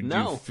 but you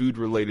do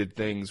food-related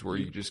things where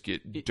you just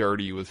get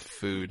dirty with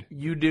food.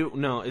 You do.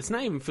 No, it's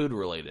not even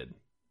food-related.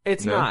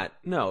 It's not.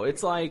 No,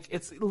 it's like,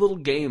 it's little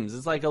games.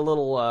 It's like a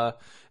little,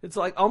 it's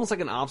like almost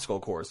like an obstacle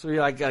course where you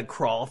like gotta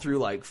crawl through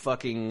like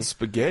fucking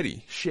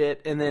spaghetti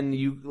shit, and then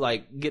you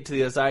like get to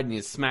the other side and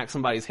you smack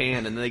somebody's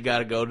hand and then they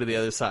gotta go to the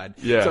other side.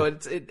 Yeah. So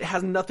it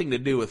has nothing to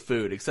do with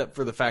food except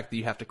for the fact that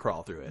you have to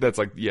crawl through it. That's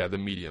like, the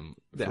medium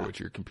for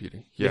which you're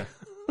competing. Yeah.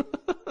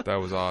 That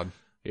was odd.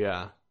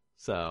 Yeah.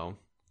 So.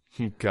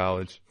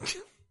 College.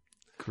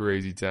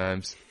 Crazy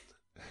times.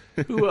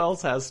 Who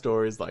else has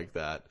stories like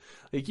that?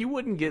 Like, you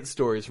wouldn't get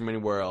stories from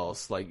anywhere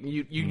else. Like,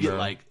 you get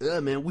like,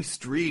 oh man, we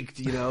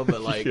streaked,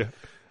 but like,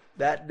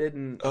 that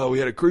didn't. Oh, we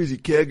had a crazy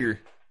kegger.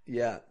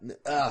 Yeah.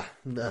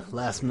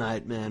 Last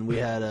night, man, we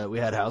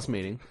had house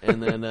meeting,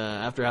 and then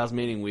after house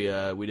meeting,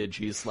 we did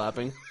cheese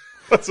slapping.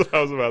 That's what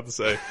I was about to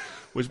say.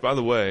 Which, by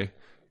the way,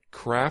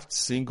 Kraft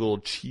single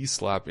cheese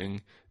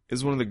slapping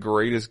is one of the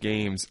greatest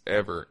games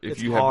ever.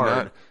 If you have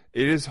not,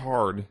 it is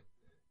hard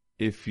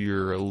if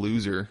you're a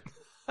loser.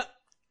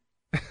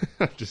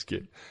 Just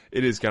kidding.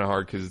 It is kind of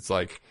hard because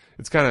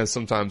it's kind of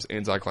sometimes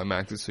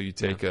anticlimactic. So you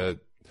take a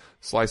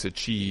slice of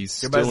cheese,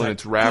 still in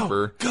its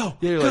wrapper. Go.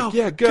 Yeah, you're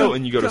like, go.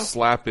 And you go to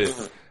slap it.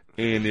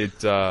 And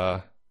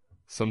it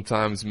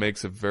sometimes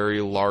makes a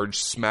very large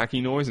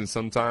smacking noise. And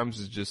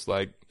sometimes it's just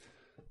like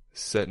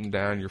setting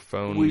down your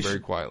phone very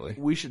quietly.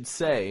 We should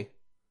say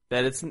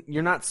that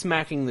you're not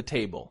smacking the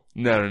table.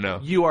 No.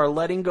 You are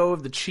letting go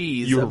of the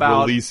cheese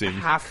releasing.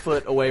 Half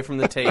foot away from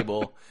the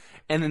table.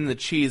 And then the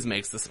cheese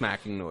makes the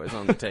smacking noise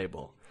on the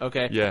table.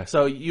 Okay? Yeah.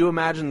 So you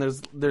imagine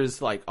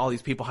there's like all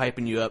these people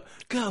hyping you up.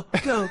 Go.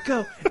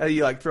 And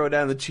you like throw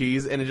down the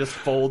cheese and it just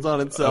folds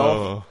on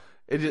itself. Oh.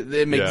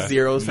 It makes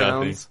zero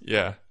sounds. Nothing.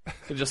 Yeah.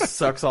 It just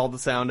sucks all the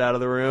sound out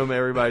of the room.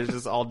 Everybody's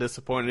just all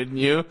disappointed in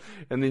you.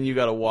 And then you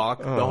gotta walk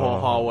the whole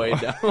hallway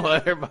down while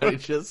everybody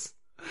just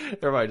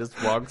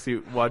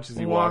watches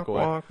you walk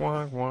away.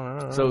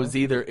 So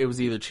it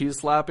was either cheese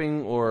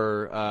slapping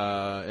or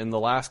in the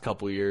last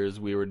couple years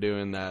we were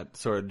doing that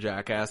sort of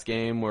jackass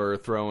game where we're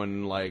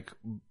throwing like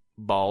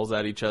balls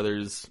at each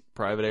other's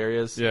private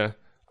areas. Yeah.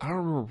 I don't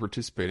remember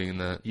participating in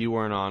that. You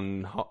weren't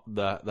on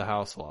the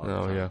house law.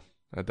 Oh yeah,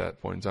 at that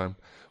point in time.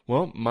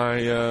 Well,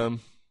 my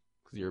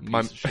Because you're a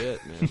piece of shit,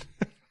 man.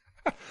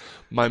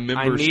 My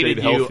members stayed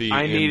healthy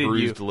and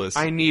bruised-less.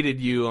 I needed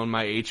you on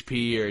my HP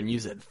year, and you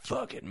said,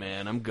 fuck it,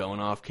 man. I'm going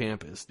off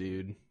campus,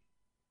 dude.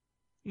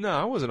 No,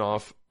 I wasn't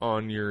off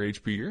on your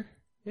HP year.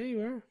 Yeah, you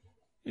were.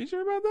 You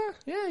sure about that?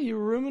 Yeah, you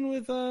were rooming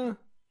with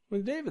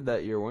David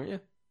that year, weren't you?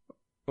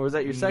 Or was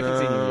that your second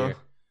senior year?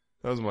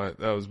 That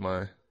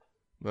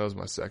was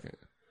my second.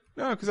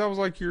 No, because I was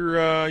like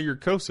your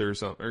COSA or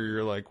something, or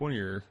you're like one of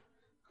your.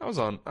 I was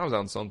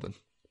on something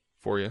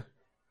for you.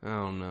 I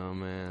don't know,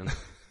 man.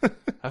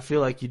 I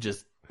feel like you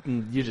just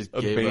gave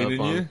Abandoned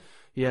up on. You?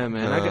 Yeah,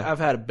 man. I've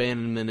had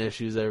abandonment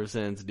issues ever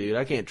since, dude.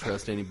 I can't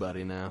trust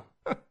anybody now.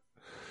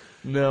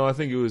 No, I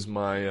think it was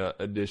my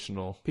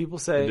additional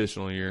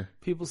year.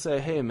 People say,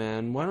 "Hey,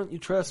 man, why don't you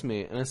trust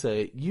me?" And I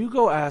say, "You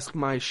go ask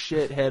my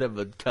shithead of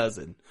a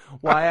cousin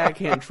why I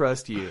can't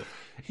trust you."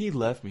 He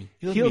left me.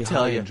 He'll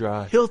tell you.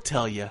 Dry. He'll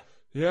tell you.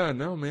 Yeah,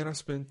 no, man. I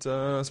spent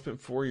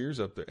 4 years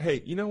up there.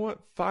 Hey, you know what?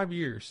 5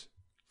 years.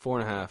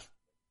 4.5.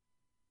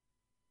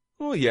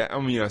 Well, yeah. I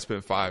mean, I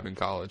spent 5 in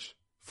college.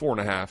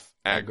 4.5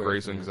 at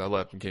Grayson because I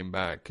left and came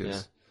back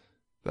because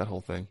that whole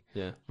thing.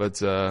 Yeah. But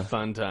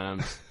fun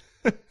times.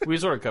 We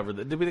sort of covered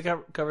that. Did we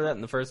cover that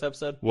in the first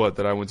episode? What,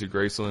 that I went to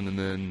Graceland and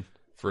then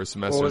for a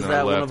semester or was and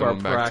that I left one of our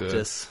and went back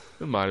practice?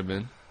 It might have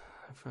been.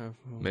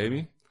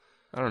 Maybe.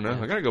 I don't know.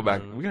 Yeah, I gotta go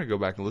back. We gotta go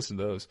back and listen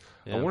to those.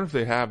 Yeah. I wonder if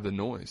they have the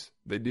noise.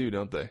 They do,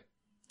 don't they?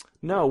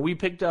 No, we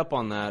picked up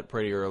on that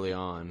pretty early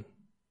on.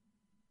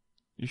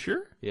 You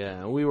sure?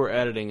 Yeah, we were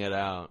editing it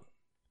out.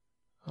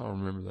 I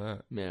don't remember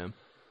that. Yeah.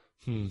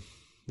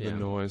 The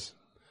noise.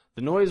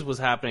 The noise was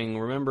happening.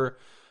 Remember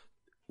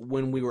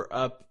when we were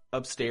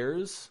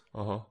upstairs?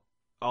 All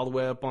the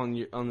way up on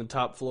the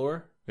top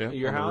floor of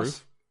your house?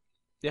 Roof?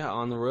 Yeah,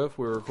 on the roof.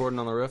 We were recording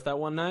on the roof that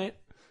one night.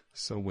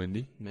 So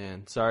windy.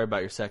 Man, sorry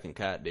about your second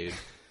cat, dude.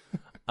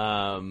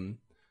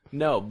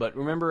 No, but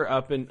remember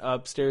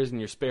upstairs in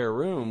your spare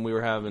room, we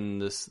were having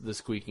the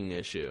squeaking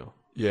issue.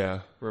 Yeah.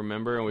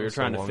 Remember? And we were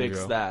trying to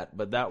fix that,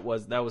 but that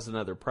was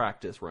another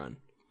practice run.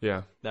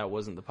 Yeah. That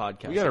wasn't the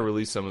podcast. We got to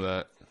release some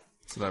of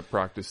that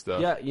practice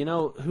stuff. Yeah,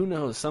 who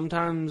knows?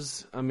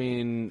 Sometimes, I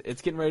mean,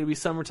 it's getting ready to be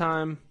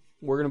summertime.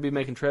 We're going to be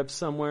making trips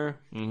somewhere.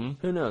 Mm-hmm.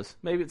 Who knows?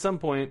 Maybe at some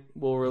point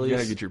we'll release. You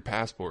got to get your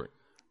passport.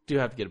 Do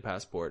have to get a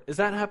passport. Is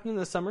that happening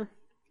this summer?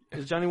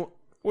 Is Johnny?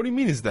 What do you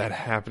mean? Is that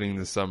happening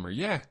this summer?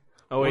 Yeah.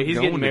 Oh wait, he's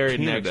getting married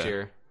next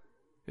year.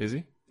 Is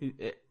he?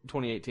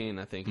 2018,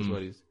 I think, is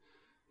what he's.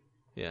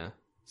 Yeah.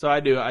 So I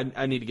do.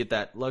 I need to get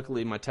that.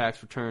 Luckily, my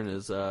tax return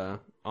is on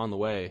the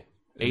way.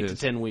 8 to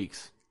 10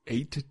 weeks.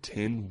 8 to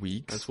 10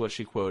 weeks. That's what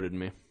she quoted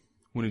me.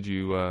 When did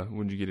you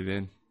get it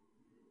in?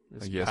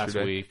 This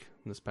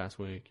past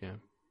week, yeah.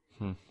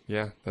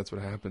 Yeah, that's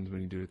what happens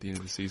when you do it at the end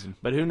of the season.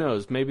 But who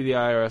knows? Maybe the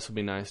IRS will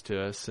be nice to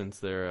us since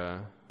they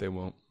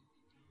won't.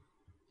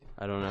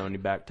 I don't know any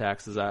back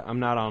taxes. I'm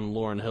not on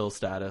Lauryn Hill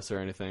status or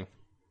anything.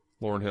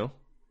 Lauryn Hill?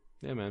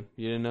 Yeah, man.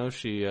 You didn't know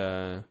she?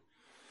 I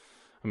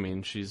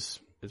mean, it's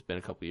been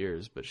a couple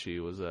years, but she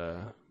was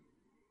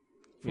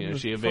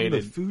she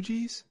evaded from the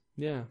Fugees.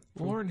 Yeah,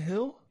 Lauryn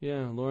Hill.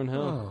 Yeah, Lauryn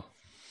Hill. Oh.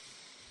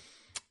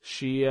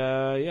 She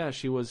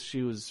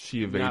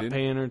evaded, not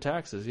paying her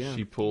taxes. Yeah,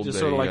 she pulled just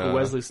sort of like a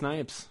Wesley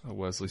Snipes. A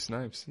Wesley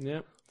Snipes.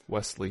 Yep.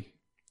 Wesley.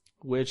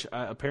 Which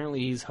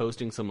apparently he's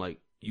hosting some like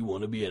 "You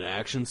Want to Be an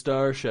Action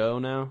Star" show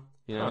now.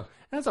 You know,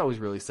 that's always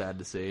really sad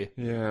to see.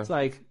 Yeah, it's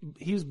like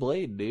he was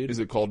Blade, dude. Is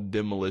it called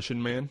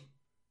Demolition Man?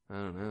 I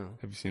don't know.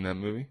 Have you seen that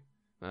movie?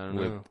 I don't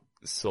know.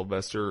 With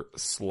Sylvester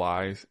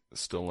Sly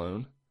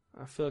Stallone.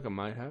 I feel like I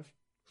might have.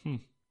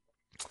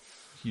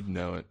 You'd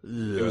know it.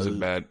 It was a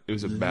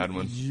bad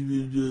one.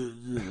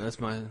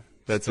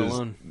 That's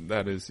Stallone.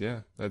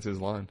 That's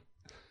his line.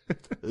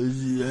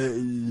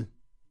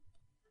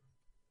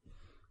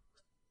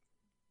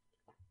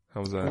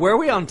 How was that? Where are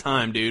we on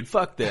time, dude?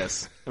 Fuck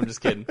this. I'm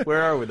just kidding.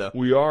 Where are we though?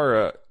 We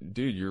are,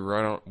 dude.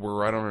 We're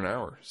right on an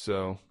hour.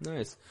 So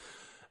nice.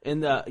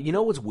 And you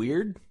know what's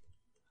weird?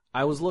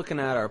 I was looking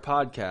at our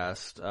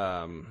podcast,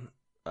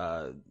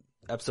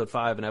 episode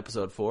 5 and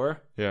episode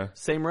 4. Yeah.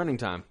 Same running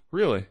time.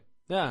 Really?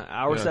 Yeah,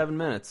 hour 7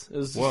 minutes. It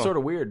was sort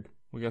of weird.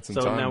 We got some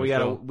time. So now we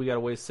gotta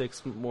waste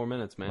 6 more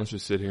minutes, man. Let's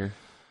just sit here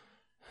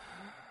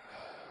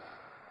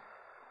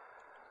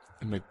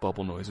and make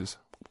bubble noises.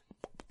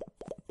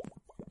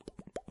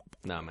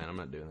 No, man, I'm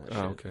not doing that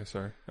shit. Oh, okay,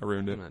 sorry. I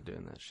ruined it. I'm not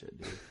doing that shit,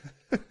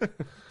 dude.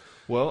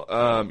 Well,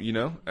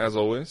 as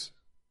always,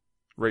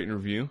 rate and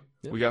review.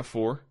 Yep. We got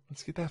 4.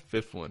 Let's get that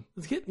 5th one.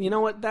 You know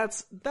what?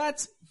 That's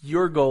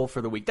your goal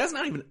for the week. That's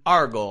not even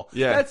our goal.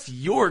 Yeah. That's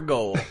your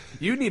goal.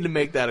 You need to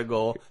make that a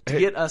goal to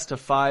get us to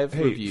 5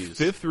 reviews.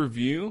 5th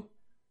review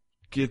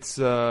gets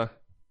some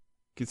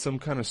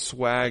kind of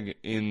swag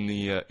in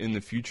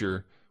the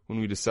future when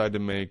we decide to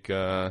make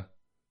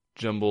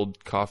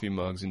jumbled coffee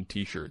mugs and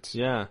T-shirts.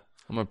 Yeah.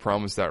 I'm gonna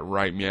promise that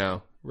right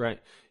meow.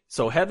 Right.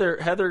 So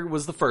Heather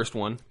was the first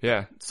one.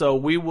 Yeah. So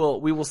we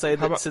will say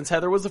that since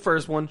Heather was the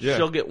first one,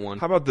 she'll get one.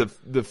 How about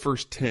the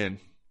first 10?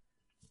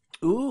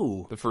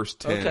 Ooh. The first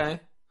 10. Okay.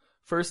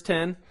 First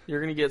 10, you're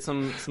gonna get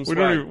some we swag.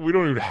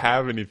 don't even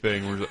have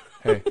anything. We're just,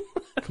 hey,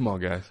 Come on,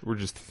 guys. We're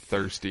just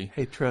thirsty.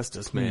 Hey, trust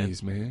us, man.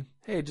 Please, man.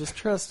 Hey, just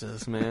trust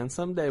us, man.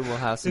 Someday we'll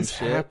have some It's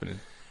shit. happening.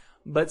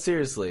 But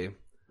seriously,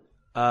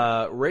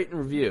 rate and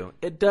review.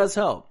 It does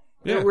help.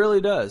 Yeah, it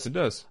really does. It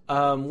does.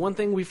 One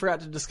thing we forgot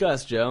to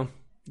discuss, Joe.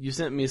 You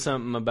sent me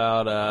something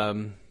about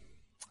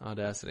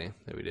Audacity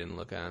that we didn't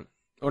look at.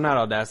 Or not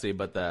Audacity,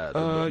 but the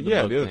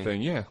other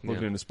thing. Yeah,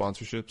 looking into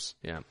sponsorships.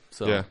 Yeah.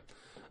 So, yeah.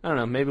 I don't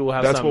know. Maybe we'll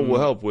have That's something what will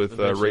help with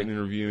eventually. rating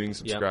and reviewing,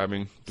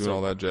 subscribing, doing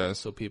all that jazz.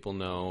 So people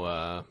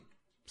know,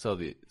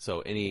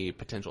 so any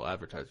potential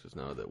advertisers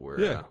know that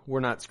we're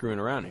not screwing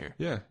around here.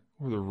 Yeah.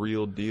 We're the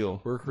real deal.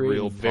 We're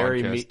creating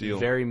real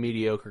very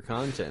mediocre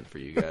content for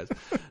you guys.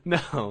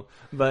 No,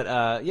 but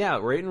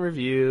rate and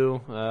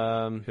review.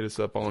 Hit us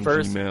up on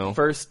first, Gmail.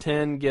 First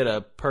 10 get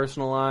a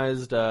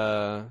personalized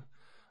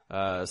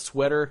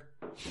sweater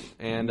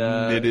and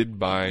knitted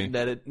by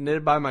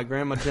my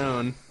grandma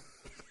Joan.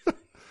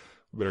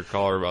 Better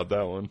call her about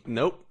that one.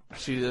 Nope.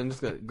 I'm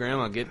just gonna,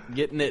 Grandma,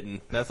 get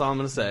knitting. That's all I'm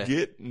gonna say.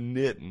 Get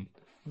knitting.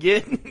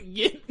 Get.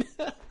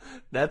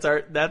 That's the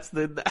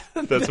name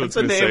of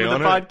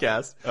the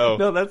podcast. Oh.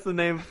 No, that's the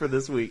name for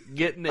this week.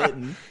 Get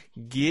knitting.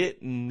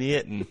 Get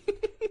knitting.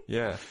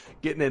 Yeah.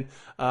 Getting in.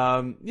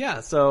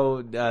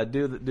 So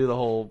do the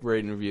whole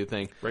rate and review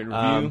thing. Rate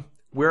and review.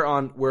 We're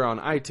on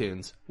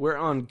iTunes. We're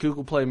on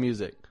Google Play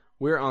Music.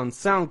 We're on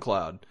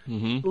SoundCloud.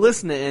 Mm-hmm.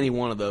 Listen to any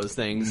one of those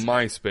things.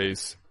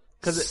 MySpace.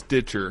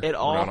 Stitcher. We're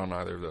not on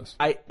either of those.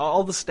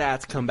 All the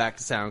stats come back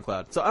to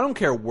SoundCloud. So I don't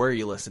care where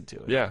you listen to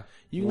it. Yeah.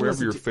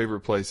 Wherever your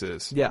favorite place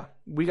is. Yeah.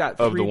 We got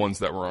of the ones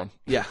that we're on.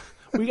 Yeah.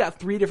 We got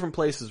 3 different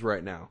places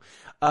right now.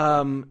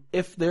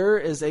 If there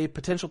is a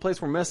potential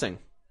place we're missing.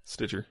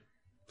 Stitcher,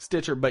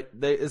 but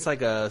it's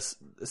like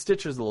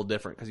Stitcher's a little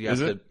different because you have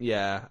to.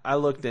 Yeah, I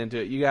looked into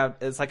it.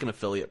 It's like an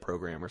affiliate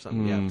program or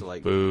something. You have to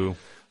like. Boo.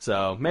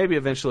 So maybe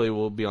eventually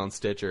we'll be on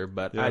Stitcher,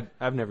 but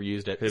I've never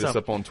used it. Hit us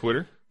up on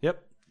Twitter.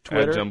 Yep.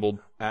 Twitter at Jumbled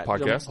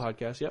Podcast. Jumbled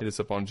Podcast. Yep. Hit us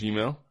up on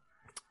Gmail.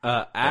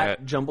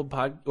 At Jumbled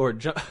Pod or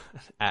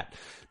at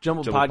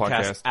Jumbled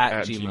Podcast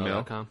at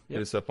gmail.com. Yep.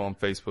 Hit us up on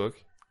Facebook.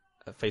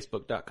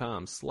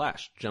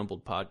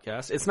 Facebook.com/Jumbled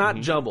Podcast. It's not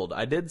jumbled.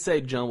 I did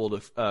say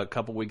jumbled a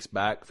couple weeks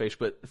back.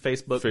 Facebook. It's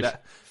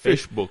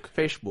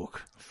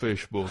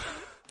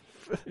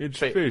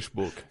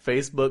Facebook.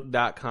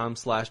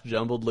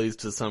 Facebook.com/jumbled leads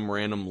to some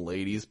random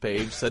ladies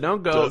page. So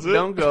don't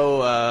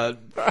go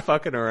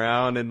fucking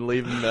around and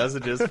leaving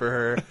messages for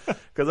her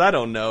because I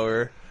don't know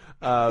her.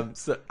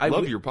 I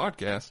love your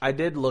podcast. I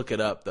did look it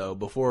up though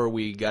before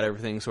we got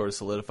everything sort of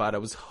solidified. I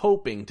was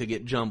hoping to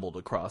get jumbled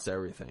across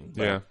everything.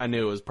 But I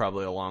knew it was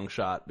probably a long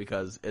shot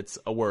because it's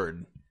a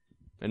word,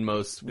 and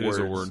most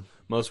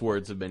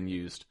words have been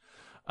used.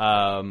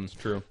 It's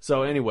true.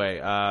 So anyway,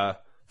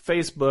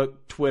 Facebook,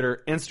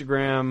 Twitter,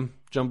 Instagram,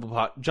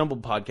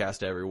 Jumbled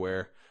Podcast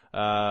everywhere.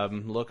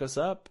 Look us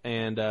up,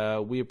 and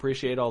we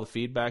appreciate all the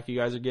feedback you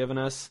guys are giving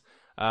us.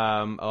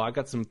 I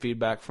got some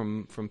feedback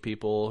from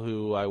people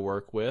who I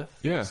work with.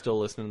 Yeah. Still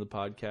listening to the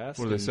podcast.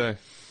 What do they say?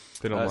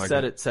 They don't like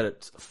it. Said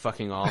it's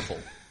fucking awful.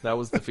 That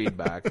was the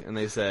feedback. And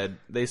they said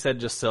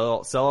just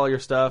sell all your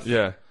stuff.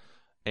 Yeah.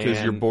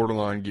 Because you're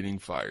borderline getting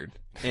fired.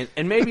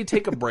 And maybe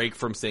take a break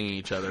from singing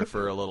each other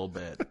for a little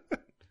bit.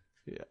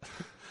 Yeah.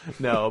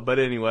 No, but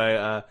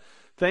anyway,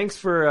 thanks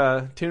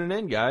for tuning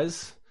in,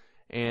 guys.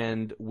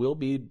 And we'll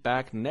be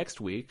back next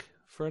week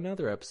for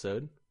another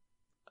episode.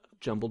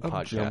 Jumbled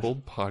Podcast.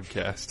 Jumbled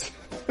Podcast.